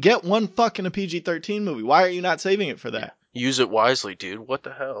want to. No. You get one fuck in a PG-13 movie. Why are you not saving it for Yeah. that? Use it wisely, dude. What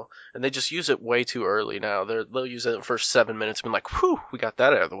the hell? And they just use it way too early now. They'll use it in the first 7 minutes and be like, whew, we got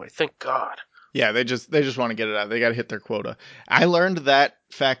that out of the way. Thank God. Yeah, they just want to get it out. They got to hit their quota. I learned that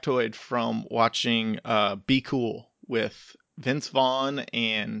factoid from watching Be Cool with Vince Vaughn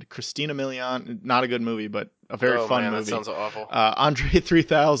and Christina Milian. Not a good movie, but a very Oh fun man, that movie. sounds awful. Andre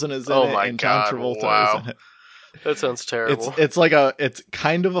 3000 is in Oh it, my and John God, Travolta is wow. in it. That sounds It's terrible. it's like it's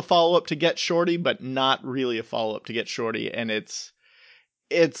kind of a follow up to Get Shorty, but not really a follow up to Get Shorty, and it's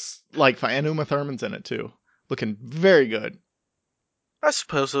like fine. And Uma Thurman's in it too, looking very good. I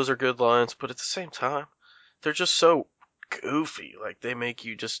suppose those are good lines, but at the same time, they're just so goofy. Like they make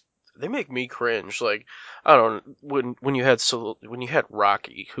me cringe. Like I don't when you had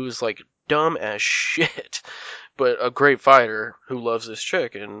Rocky, who's like dumb as shit, but a great fighter who loves this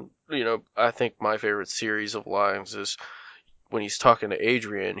chick. And I think my favorite series of lines is when he's talking to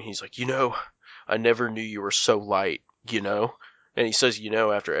Adrian. He's like, I never knew you were so light. And he says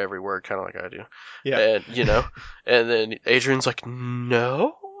after every word, kind of like I do. Yeah, And and then Adrian's like,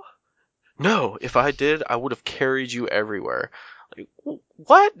 no. No, if I did, I would have carried you everywhere. Like,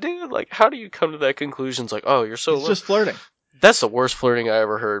 what, dude? Like, how do you come to that conclusion? It's like, oh, you're so he's lonely. just flirting. That's the worst flirting I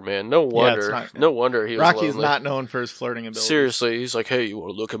ever heard, man. No Yeah, it's wonder. not. No wonder he was Rocky is lonely. not known for his flirting abilities. Seriously, he's like, hey, you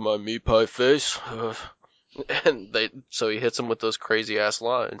want to look at my meat pie face? And so he hits him with those crazy ass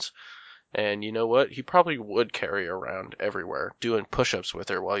lines. And you know what? He probably would carry her around everywhere, doing push-ups with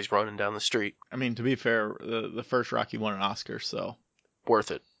her while he's running down the street. I mean, to be fair, the first Rocky won an Oscar, so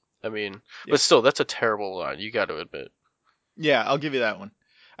Worth it. I mean, yeah, but still, that's a terrible line. You got to admit. yeah, I'll give you that one.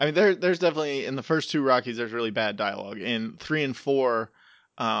 I mean, there's definitely in the first two Rockies, there's really bad dialogue. In 3 and 4,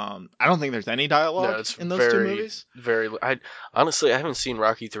 I don't think there's any No, dialogue it's in those two very, movies very. I honestly, I haven't seen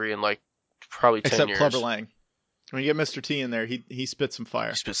Rocky 3 in like probably 10 except Clubber years. Lang. When you get Mr. T in there, he spits some He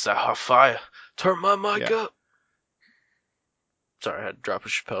fire. spits that hot fire. Turn my mic Yeah, up. Sorry, I had to drop a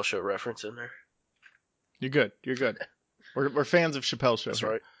Chappelle Show reference in there. you're good. You're good. We're fans of Chappelle's Show That's here.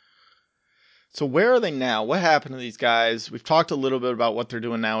 right. So where are they now? What happened to these guys? We've talked a little bit about what they're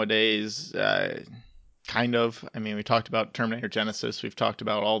doing nowadays. Kind of. I mean, we talked about Terminator Genesis. We've talked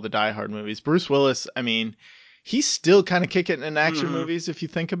about all the Die Hard movies. Bruce Willis, I mean, he's still kind of kicking in action Mm-hmm. movies if you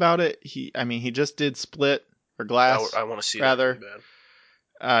think about it. He just did Split or I Glass, want to see that really rather. bad.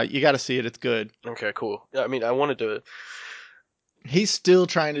 You got to see it. It's good. Okay, cool. I mean, I wanted to. He's still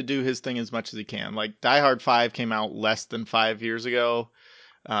trying to do his thing as much as he can. Like Die Hard 5 came out less than 5 years ago.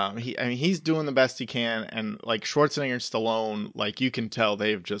 He's doing the best he can, and like Schwarzenegger and Stallone, like you can tell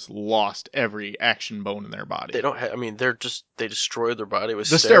they've just lost every action bone in their body. They don't have. I mean, they destroyed their body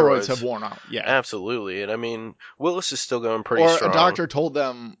with the steroids have worn out. Yeah, absolutely. And I mean, Willis is still going pretty or strong. A doctor told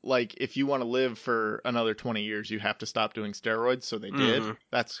them like if you want to live for another 20 years, you have to stop doing steroids. So they did.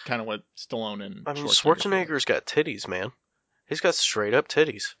 That's kind of what Stallone and Schwarzenegger's got titties, man. He's got straight up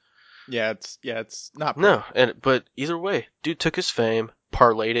titties. Yeah, it's not pretty. No, but either way, dude took his fame,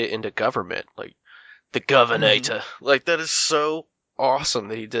 parlayed it into government, like the Governator. Like that is so awesome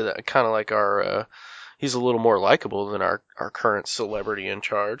that he did that. Kind of like our, he's a little more likable than our current celebrity in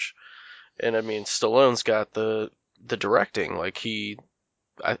charge. And I mean, Stallone's got the directing. Like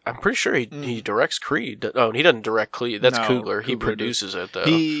I'm pretty sure he directs Creed. Oh, he doesn't direct Creed. That's Coogler. He produces it though.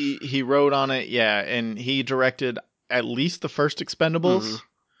 He wrote on it, yeah, and he directed at least the first Expendables.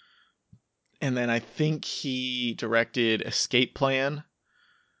 And then I think he directed Escape Plan.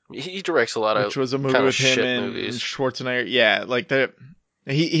 He directs a lot of, which was a movie with him and Schwarzenegger. Yeah, like that.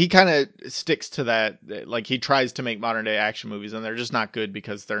 He kind of sticks to that. Like he tries to make modern day action movies, and they're just not good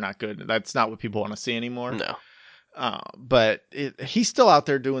because they're not good. That's not what people want to see anymore. No. But he's still out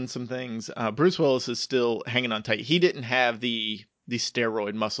there doing some things. Bruce Willis is still hanging on tight. He didn't have the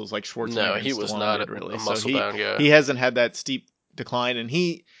steroid muscles like Schwarzenegger. No, he was not really. a muscle-bound guy. He hasn't had that steep decline, and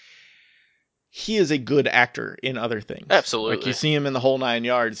he is a good actor in other things. Absolutely. Like you see him in the Whole Nine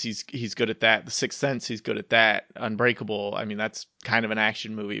Yards, he's good at that. The Sixth Sense, he's good at that. Unbreakable, I mean that's kind of an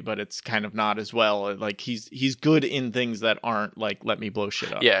action movie, but it's kind of not as well. Like he's good in things that aren't like let me blow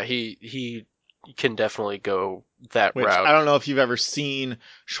shit up. Yeah, he can definitely go that route. I don't know if you've ever seen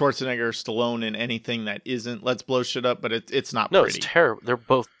Schwarzenegger or Stallone in anything that isn't let's blow shit up, but it's not pretty. No, it's terrible. They're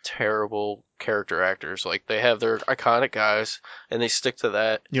both terrible character actors. Like they have their iconic guys and they stick to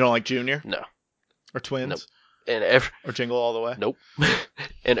that. You don't like Junior? No. Or Twins? Nope. And or Jingle All the Way? Nope.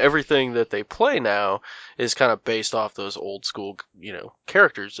 And everything that they play now is kind of based off those old school,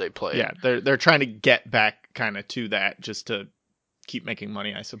 characters they play. Yeah, they're trying to get back kind of to that just to keep making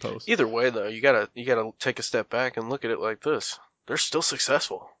money, I suppose. Either way though, you gotta take a step back and look at it like this. They're still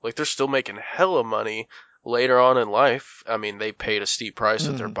successful. Like they're still making hella money later on in life. I mean, they paid a steep price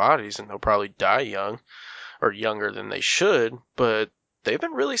with their bodies and they'll probably die young or younger than they should, but they've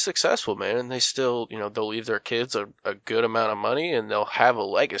been really successful, man, and they still, they'll leave their kids a good amount of money and they'll have a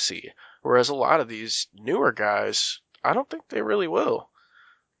legacy. Whereas a lot of these newer guys, I don't think they really will.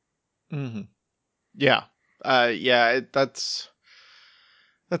 Yeah. That's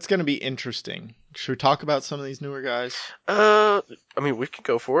going to be interesting. Should we talk about some of these newer guys? I mean, we can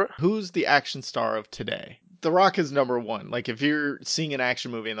go for it. Who's the action star of today? The Rock is number one. Like, if you're seeing an action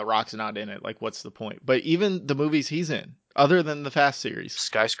movie and The Rock's not in it, like, what's the point? But even the movies he's in, other than the Fast series.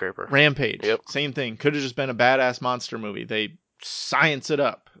 Skyscraper. Rampage. Yep. Same thing. Could have just been a badass monster movie. They science it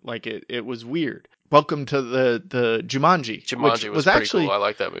up. Like, it was weird. Welcome to the Jumanji. Jumanji was pretty cool. I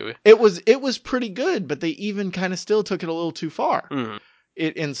like that movie. It was pretty good, but they even kind of still took it a little too far.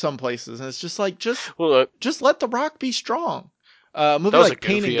 In some places. And it's just like, just let The Rock be strong. Movie like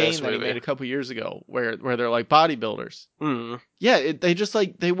Pain and Gain that he made a couple years ago, where they're like bodybuilders. Yeah,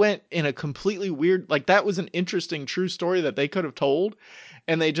 they went in a completely weird, like that was an interesting true story that they could have told,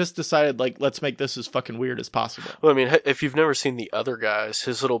 and they just decided like let's make this as fucking weird as possible. Well, I mean, if you've never seen The Other Guys,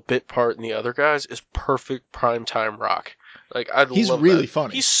 his little bit part in The Other Guys is perfect primetime Rock. Like he's really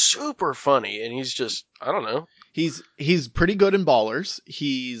funny. He's super funny, and he's just I don't know. He's pretty good in Ballers.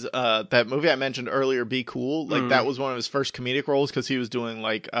 He's that movie I mentioned earlier, Be Cool. Like that was one of his first comedic roles because he was doing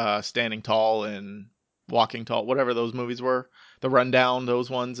like Standing Tall and Walking Tall, whatever those movies were. The Rundown, those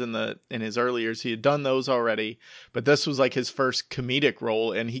ones in his early years. He had done those already, but this was like his first comedic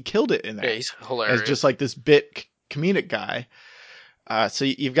role, and he killed it in that. Yeah, he's hilarious. As just like this bit comedic guy. So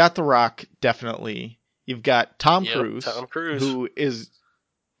you've got The Rock, definitely. You've got Tom Cruise, who is,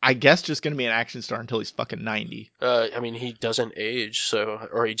 I guess, just going to be an action star until he's fucking 90. I mean, he doesn't age,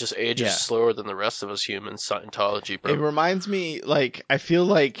 or he just ages slower than the rest of us humans. Scientology, bro. It reminds me, like, I feel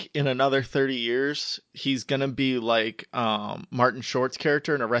like in another 30 years, he's going to be like Martin Short's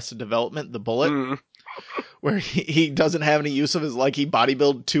character in Arrested Development, the Bullet, where he doesn't have any use of his, like, he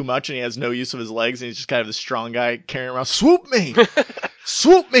bodybuilded too much and he has no use of his legs, and he's just kind of the strong guy carrying around, swoop me!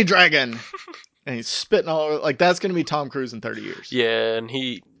 Swoop me, dragon! And he's spitting all over. Like, that's going to be Tom Cruise in 30 years. Yeah, and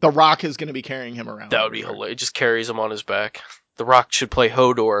The Rock is going to be carrying him around. That would be hilarious. He just carries him on his back. The Rock should play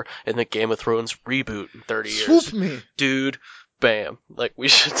Hodor in the Game of Thrones reboot in 30 years. Swoop me. Dude, bam. Like, we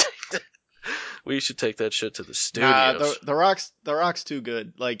should take that. We should take that shit to the Nah, studios. the Rock's too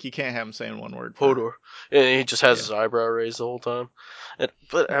good. Like, you can't have him saying one word. Hodor. And he just has his eyebrow raised the whole time.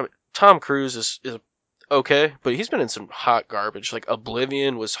 But I mean, Tom Cruise is okay, but he's been in some hot garbage. Like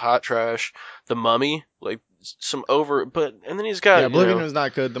Oblivion was hot trash. The Mummy, like some over, and then he's got Oblivion was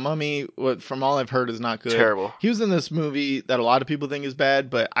not good. The Mummy, from all I've heard, is not good. Terrible. He was in this movie that a lot of people think is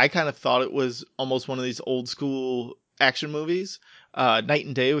bad, but I kind of thought it was almost one of these old school action movies. Night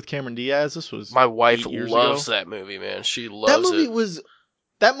and Day with Cameron Diaz. This was my wife 8 years loves ago. that movie, man. She loves That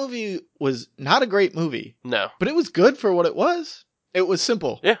movie was not a great movie. No, but it was good for what it was. It was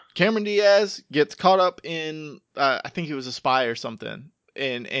simple. Yeah. Cameron Diaz gets caught up in, I think he was a spy or something,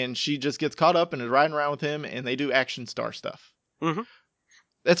 and she just gets caught up and is riding around with him, and they do action star stuff. Mm-hmm.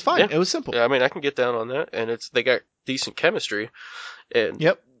 That's fine. It was simple. Yeah, I mean, I can get down on that, and they got decent chemistry, and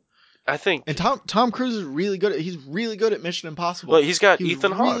yep. I think, and Tom Cruise is really good. He's really good at Mission Impossible. Well, he's got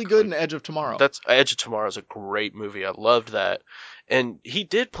Ethan Hawke. Really good in Edge of Tomorrow. That's Edge of Tomorrow is a great movie. I loved that, and he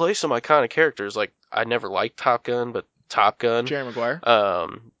did play some iconic characters. Like I never liked Top Gun, but Top Gun. Jerry Maguire.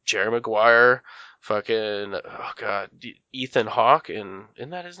 Jerry Maguire. Fucking Ethan Hawke, and isn't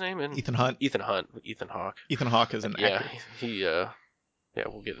that his name? Ethan Hunt. Ethan Hawke. Ethan Hawke is an actor. Yeah,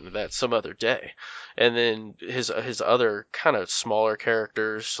 we'll get into that some other day. And then his other kind of smaller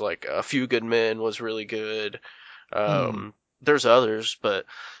characters, like A Few Good Men was really good. There's others, but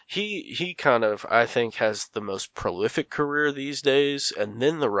he kind of, I think, has the most prolific career these days, and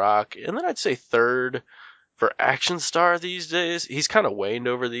then The Rock, and then I'd say third for action star these days. He's kind of waned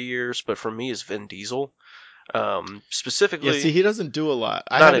over the years, but for me is Vin Diesel. Specifically, yeah. See, he doesn't do a lot.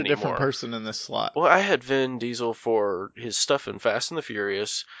 I had a different person in this slot. Well, I had Vin Diesel for his stuff in Fast and the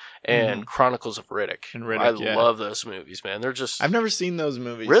Furious and Chronicles of Riddick. I love those movies, man. They're just. I've never seen those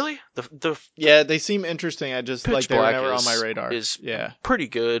movies. Really? Yeah, they seem interesting. I just Pitch they were Black never on my radar. Is pretty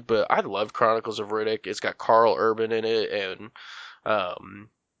good, but I love Chronicles of Riddick. It's got Carl Urban in it, and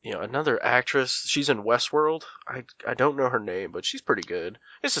another actress. She's in Westworld. I don't know her name, but she's pretty good.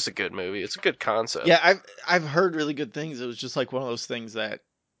 It's just a good movie. It's a good concept. Yeah, I've heard really good things. It was just like one of those things that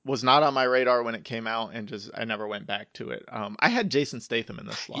was not on my radar when it came out, and just I never went back to it. I had Jason Statham in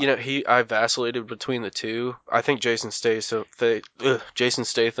this slot. I vacillated between the two. I think Jason Statham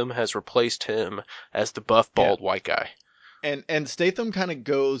has replaced him as the buff bald white guy. And Statham kind of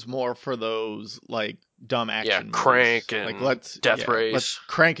goes more for those like dumb action movies. Crank and like Death Race.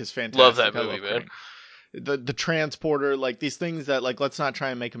 Crank is fantastic. Love that movie, man. The Transporter, like these things that like let's not try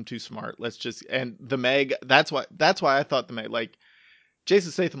and make them too smart. Let's just and the Meg. That's why I thought the Meg, like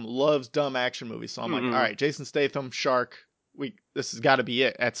Jason Statham loves dumb action movies. So I'm like, all right, Jason Statham, shark. This has got to be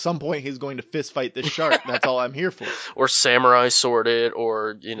it. At some point, he's going to fist fight this shark. That's all I'm here for. Or samurai sword it,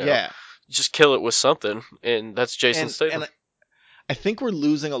 or just kill it with something, and that's Jason Statham. And I think we're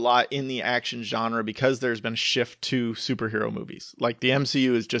losing a lot in the action genre because there's been a shift to superhero movies. Like the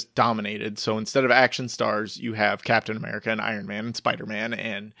MCU is just dominated. So instead of action stars, you have Captain America and Iron Man and Spider-Man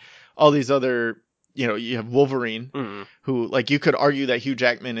and all these other, you have Wolverine, who like you could argue that Hugh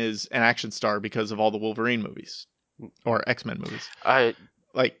Jackman is an action star because of all the Wolverine movies or X-Men movies. I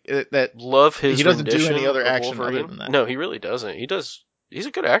like that. Love his. He doesn't do any other action other than that. No, he really doesn't. He does. He's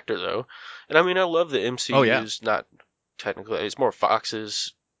a good actor though, and I mean I love the MCU's not. Technically, it's more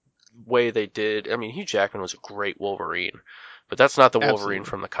Fox's way they did. I mean, Hugh Jackman was a great Wolverine, but that's not the Wolverine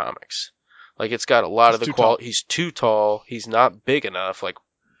from the comics. Like, it's got a lot of the quality. He's too tall. He's not big enough. Like,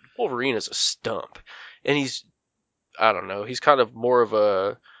 Wolverine is a stump. And I don't know, he's kind of more of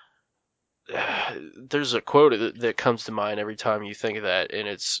a. There's a quote that comes to mind every time you think of that, and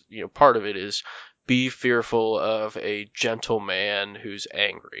it's, part of it is, be fearful of a gentle man who's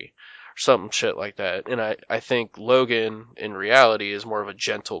angry. Something shit like that. And I think Logan, in reality, is more of a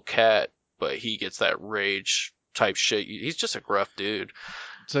gentle cat, but he gets that rage type shit. He's just a gruff dude.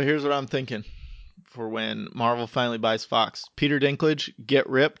 So here's what I'm thinking for when Marvel finally buys Fox. Peter Dinklage, get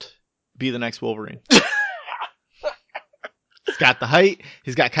ripped, be the next Wolverine. He's got the height.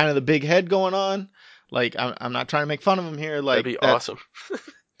 He's got kind of the big head going on. Like, I'm not trying to make fun of him here. Like, that'd be awesome.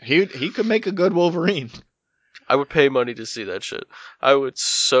 he could make a good Wolverine. I would pay money to see that shit. I would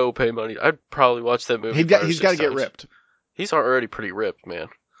so pay money. I'd probably watch that movie. He's got to get ripped. He's already pretty ripped, man.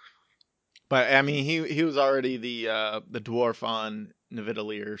 But I mean, he was already the dwarf on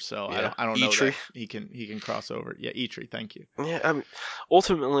Nidavellir, so yeah. I don't know that he can cross over. Yeah, Eitri, thank you. Yeah, I mean,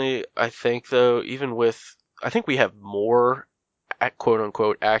 ultimately, I think though, I think we have more quote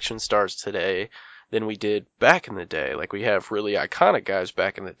unquote action stars today than we did back in the day. Like we have really iconic guys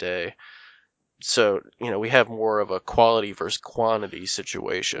back in the day. So, we have more of a quality versus quantity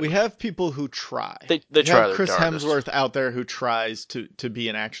situation. We have people who try. They you try have their Chris darndest. Hemsworth out there who tries to be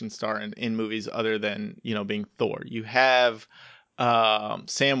an action star in movies other than, being Thor. You have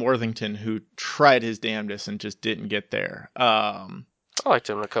Sam Worthington who tried his damnedest and just didn't get there. I liked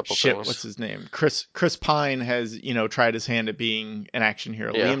him in a couple things. What's his name? Chris Pine has, tried his hand at being an action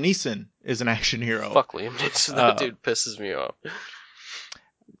hero. Yeah. Liam Neeson is an action hero. Fuck Liam Neeson. That dude pisses me off.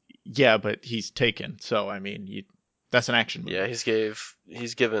 Yeah, but he's Taken, so I mean, that's an action movie. Yeah, he's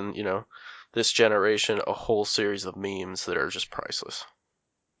given, this generation a whole series of memes that are just priceless.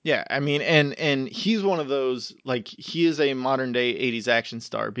 Yeah, I mean, and he's one of those, like, he is a modern day 80s action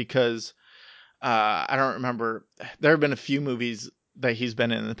star because I don't remember, there have been a few movies that he's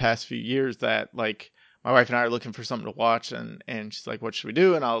been in the past few years that, like, my wife and I are looking for something to watch, and she's like, what should we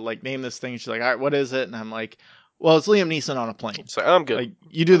do? And I'll, like, name this thing. She's like, all right, what is it? And I'm like, well, it's Liam Neeson on a plane. So I'm good. Like,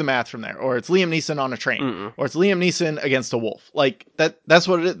 you do the math from there. Or it's Liam Neeson on a train. Mm-mm. Or it's Liam Neeson against a wolf. Like, that's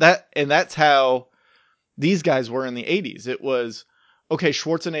what it is. And that's how these guys were in the 80s. It was, okay,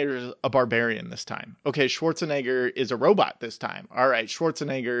 Schwarzenegger is a barbarian this time. Okay, Schwarzenegger is a robot this time. All right,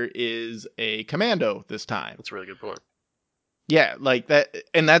 Schwarzenegger is a commando this time. That's a really good point. Yeah, like that.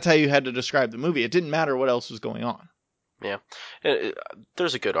 And that's how you had to describe the movie. It didn't matter what else was going on. Yeah, and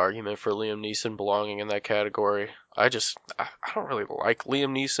there's a good argument for Liam Neeson belonging in that category. I don't really like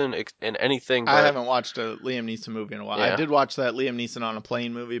Liam Neeson in anything. But I haven't watched a Liam Neeson movie in a while. Yeah. I did watch that Liam Neeson on a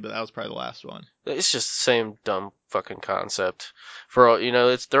plane movie, but that was probably the last one. It's just the same dumb fucking concept. For all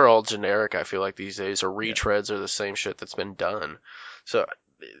they're all generic. I feel like these days, or retreads, or the same shit that's been done. So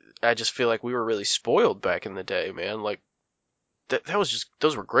I just feel like we were really spoiled back in the day, man. Like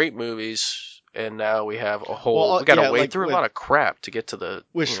those were great movies. And now we have a whole. We got to wade through a lot of crap to get to the.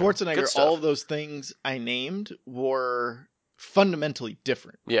 With Schwarzenegger, all of those things I named were fundamentally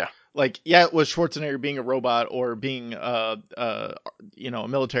different. Yeah. Like, yeah, it was Schwarzenegger being a robot, or being a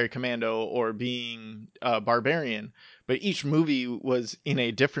military commando, or being a barbarian. But each movie was in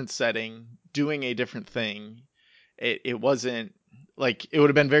a different setting, doing a different thing. It wasn't. Like, it would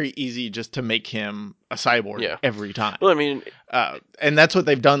have been very easy just to make him a cyborg every time. Well, I mean... and that's what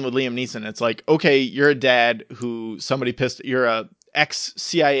they've done with Liam Neeson. It's like, okay, you're a dad who somebody pissed... You're a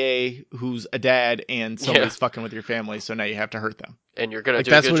ex-CIA who's a dad, and somebody's fucking with your family, so now you have to hurt them. And you're going to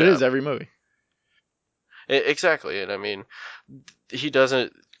do that's a good what job. It is every movie. Exactly. And I mean, he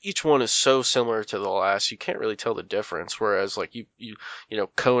doesn't... Each one is so similar to the last, you can't really tell the difference. Whereas, like,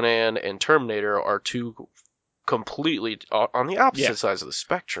 Conan and Terminator are two... completely on the opposite sides of the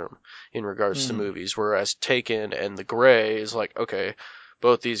spectrum in regards to movies, whereas Taken and The Grey is like, okay,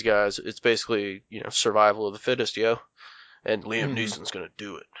 both these guys, it's basically, survival of the fittest, and Liam Neeson's gonna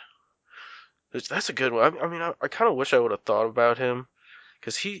do it. That's a good one. I mean, I kind of wish I would have thought about him,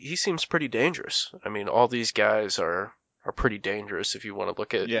 because he seems pretty dangerous. I mean, all these guys are pretty dangerous if you want to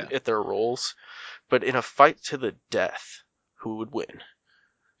look at their roles, but in a fight to the death, who would win?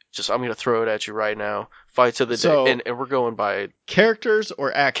 I'm going to throw it at you right now. Fight to the day, and we're going by characters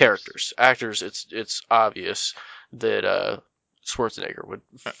or actors. Characters, actors. It's obvious that Schwarzenegger would.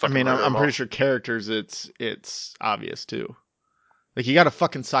 I mean, I'm pretty sure characters. It's obvious too. Like, you got a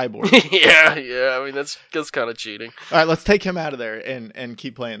fucking cyborg. yeah. I mean, that's kind of cheating. All right, let's take him out of there and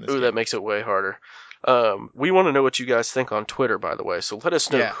keep playing this. Ooh, game. That makes it way harder. We want to know what you guys think on Twitter, by the way. So let us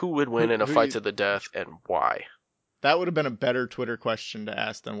know who would win in a fight to the death and why. That would have been a better Twitter question to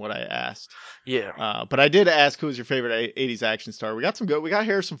ask than what I asked. Yeah. But I did ask who was your favorite 80s action star. We got some good. We got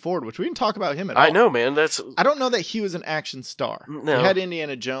Harrison Ford, which we didn't talk about him at all. I know, man. I don't know that he was an action star. No. We had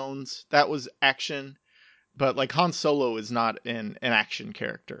Indiana Jones. That was action. But, like, Han Solo is not an action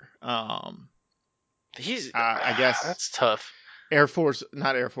character. He's... I guess... That's tough.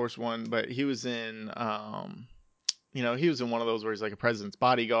 Not Air Force One, but he was in... he was in one of those where he's like a president's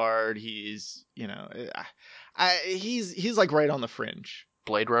bodyguard. He's, he's like right on the fringe.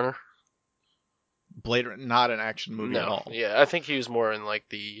 Blade Runner? Not an action movie at all. Yeah, I think he was more in like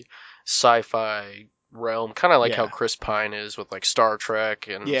the sci-fi realm, kind of like how Chris Pine is with like Star Trek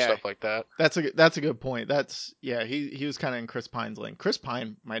and stuff like that. That's a good point. He was kind of in Chris Pine's lane. Chris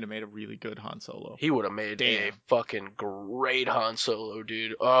Pine might have made a really good Han Solo. He would have made a fucking great Han Solo,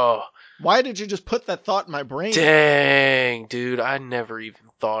 dude. Oh, why did you just put that thought in my brain? Dang, dude, I never even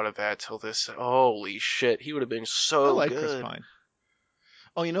thought of that till this. Holy shit, he would have been so I like good. Chris Pine.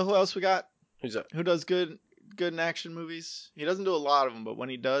 Oh, you know who else we got? Who's that? Who does good in action movies? He doesn't do a lot of them, but when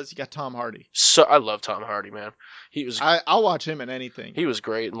he does, you got Tom Hardy. So I love Tom Hardy, man. I'll watch him in anything. He was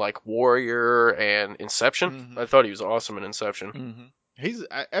great in like Warrior and Inception. I thought he was awesome in Inception. He's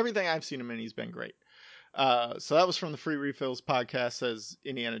everything I've seen him in. He's been great. So that was from the Free Refills podcast, says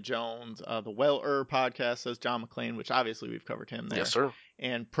Indiana Jones. The Well podcast says John McClane, which obviously we've covered him there. Yes, sir.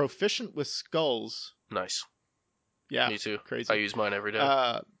 And Proficient with Skulls. Nice. Yeah, me too. Crazy. I use mine every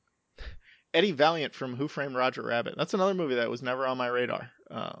day. Eddie Valiant from Who Framed Roger Rabbit. That's another movie that was never on my radar.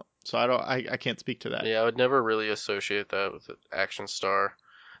 So I can't speak to that. Yeah, I would never really associate that with an action star.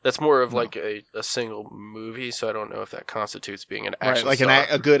 That's more of like a single movie, so I don't know if that constitutes being an action like star.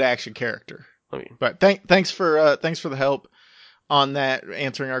 a good action character. I mean, but thanks for the help on that,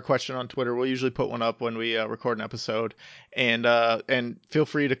 answering our question on Twitter. We'll usually put one up when we record an episode, and feel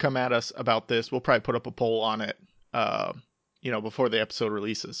free to come at us about this. We'll probably put up a poll on it, before the episode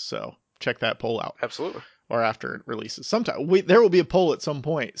releases. So check that poll out. Absolutely. Or after it releases. Sometime there will be a poll at some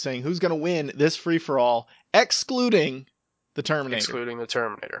point saying who's going to win this free for all, excluding the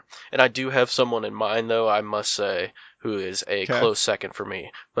Terminator. And I do have someone in mind, though, I must say, who is a close second for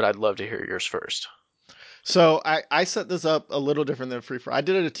me. But I'd love to hear yours first. So I set this up a little different than free for all. I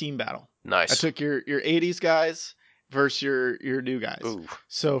did it a team battle. Nice. I took your 80s guys versus your new guys. Ooh.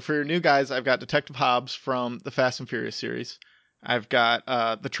 So for your new guys, I've got Detective Hobbs from the Fast and Furious series. I've got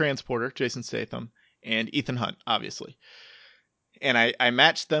the Transporter, Jason Statham, and Ethan Hunt, obviously. And I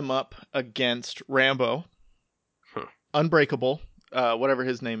matched them up against Rambo, Unbreakable, whatever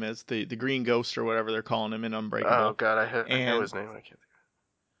his name is, the Green Ghost or whatever they're calling him in Unbreakable. Oh, God, I know his name. I can't think of it.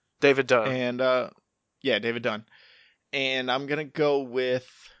 David Dunn. And, David Dunn. And I'm not going to go with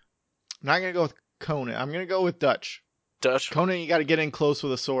Conan. I'm going to go with Dutch. Conan, you got to get in close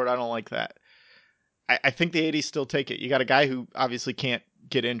with a sword. I don't like that. I think the 80s still take it. You got a guy who obviously can't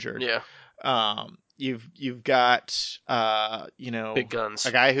get injured. Yeah. You've got, big guns.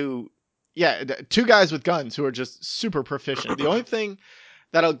 A guy who, two guys with guns who are just super proficient. The only thing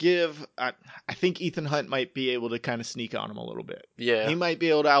that I'll give, I think Ethan Hunt might be able to kind of sneak on him a little bit. Yeah. He might be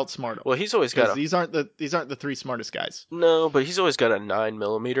able to outsmart him. Well, he's always got these aren't the three smartest guys. No, but he's always got a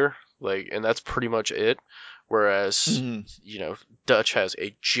 9mm, and that's pretty much it. Whereas, Dutch has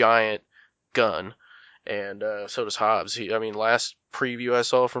a giant gun. And so does Hobbs. Last preview I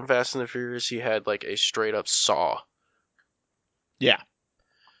saw from Fast and the Furious, he had like a straight up saw. Yeah,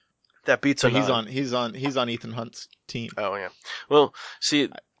 that beats a. He's on Ethan Hunt's team. Oh yeah. Well, see,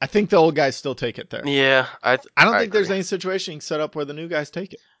 I think the old guys still take it there. Yeah, I don't think there's any situation you can set up where the new guys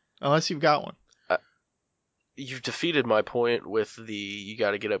take it, unless you've got one. You've defeated my point with you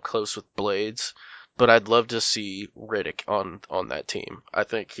got to get up close with blades. But I'd love to see Riddick on that team. I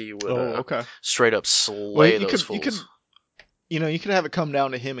think he would straight up slay those fools. You could have it come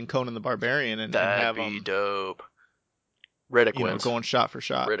down to him and Conan the Barbarian and have that'd be dope. Riddick wins. Going shot for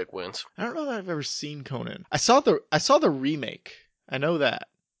shot. Riddick wins. I don't know that I've ever seen Conan. I saw the remake. I know that.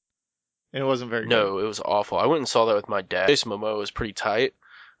 And it wasn't very good. No, it was awful. I went and saw that with my dad. Jason Momoa was pretty tight.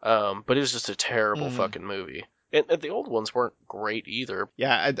 But it was just a terrible fucking movie. And the old ones weren't great either.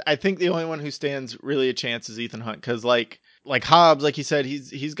 Yeah, I think the only one who stands really a chance is Ethan Hunt, because like Hobbs, like you said,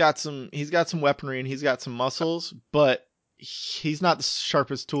 he's got some weaponry and he's got some muscles, but he's not the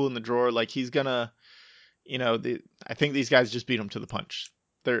sharpest tool in the drawer. Like he's gonna, I think these guys just beat him to the punch.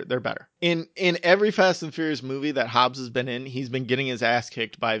 They're better. In every Fast and Furious movie that Hobbs has been in, he's been getting his ass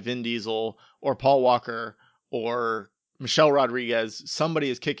kicked by Vin Diesel or Paul Walker or Michelle Rodriguez.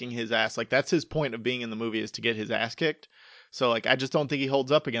 Somebody is kicking his ass. Like that's his point of being in the movie, is to get his ass kicked. So like I just don't think he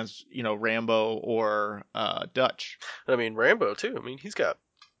holds up against Rambo or Dutch. Rambo too. He's got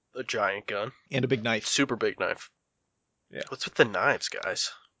a giant gun and a big knife, super big knife. Yeah. What's with the knives,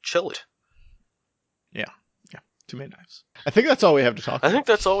 guys? Chill it. Yeah. Too many knives. I think that's all we have to talk about. I think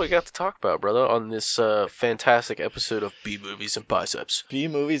that's all we got to talk about, brother, on this fantastic episode of B-Movies and Biceps.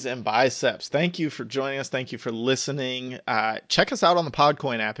 B-Movies and Biceps. Thank you for joining us. Thank you for listening. Check us out on the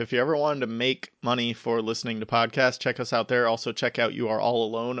Podcoin app. If you ever wanted to make money for listening to podcasts, check us out there. Also, check out You Are All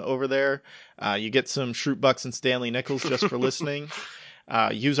Alone over there. You get some Shroot Bucks and Stanley Nickels just for listening.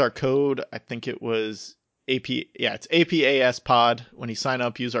 Use our code. I think it was it's APAS pod. When you sign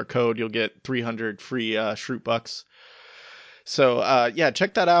up, use our code. You'll get 300 free Shroot Bucks. So,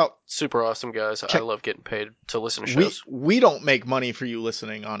 check that out. Super awesome, guys. I love getting paid to listen to shows. We don't make money for you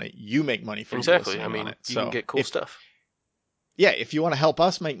listening on it. You make money for you listening on it. You can get cool stuff. Yeah, if you want to help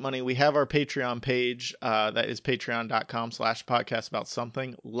us make money, we have our Patreon page. That is patreon.com/podcast about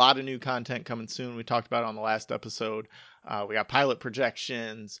something. A lot of new content coming soon. We talked about it on the last episode. We got pilot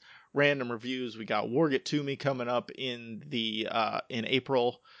projections, random reviews. We got Warget to Me coming up in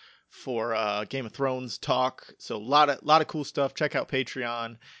April for Game of Thrones talk. So a lot of cool stuff. Check out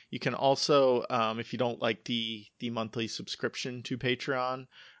Patreon. You can also, if you don't like the monthly subscription to Patreon,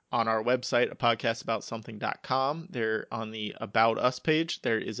 on our website, a podcastaboutSomething.com, there on the About Us page,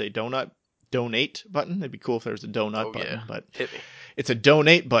 there is a donut donate button. It'd be cool if there was a donut button, but hit me. It's a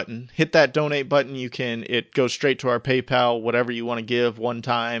donate button. Hit that donate button. It goes straight to our PayPal. Whatever you want to give one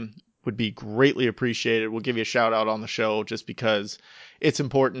time would be greatly appreciated. We'll give you a shout out on the show just because it's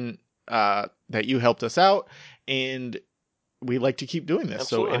important that you helped us out, and we like to keep doing this.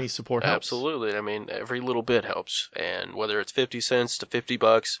 Absolutely. So any support helps. Absolutely. I mean, every little bit helps. And whether it's 50 cents to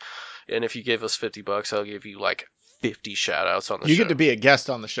 $50, and if you give us $50, I'll give you like 50 shout outs on the show. You get to be a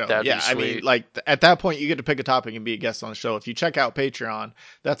guest on the show. That'd be sweet. I mean, like at that point, you get to pick a topic and be a guest on the show. If you check out Patreon,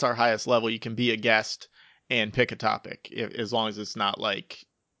 that's our highest level. You can be a guest and pick a topic, as long as it's not like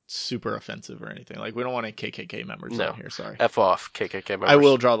super offensive or anything. Like, we don't want any KKK members on here. Sorry. F off, KKK members. I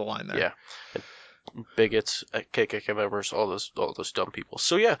will draw the line there. Yeah. Bigots, KKK members, all those dumb people.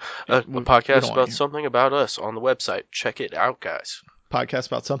 So yeah, a podcast about something about us on the website. Check it out, guys.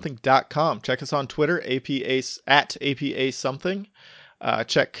 Podcastaboutsomething.com. Check us on Twitter, at APA something.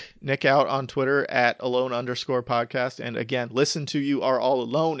 Check Nick out on Twitter at alone_podcast. And again, listen to You Are All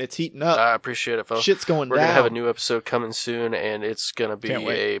Alone. It's heating up. I appreciate it, folks. Shit's going down. We're going to have a new episode coming soon, and it's going to be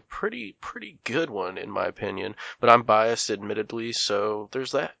a pretty good one, in my opinion. But I'm biased, admittedly, so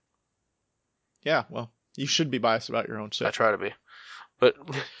there's that. Yeah, well, you should be biased about your own shit. I try to be. But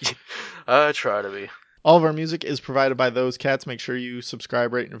I try to be. All of our music is provided by those cats. Make sure you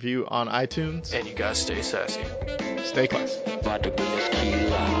subscribe, rate, and review on iTunes. And you guys stay sassy. Stay classy.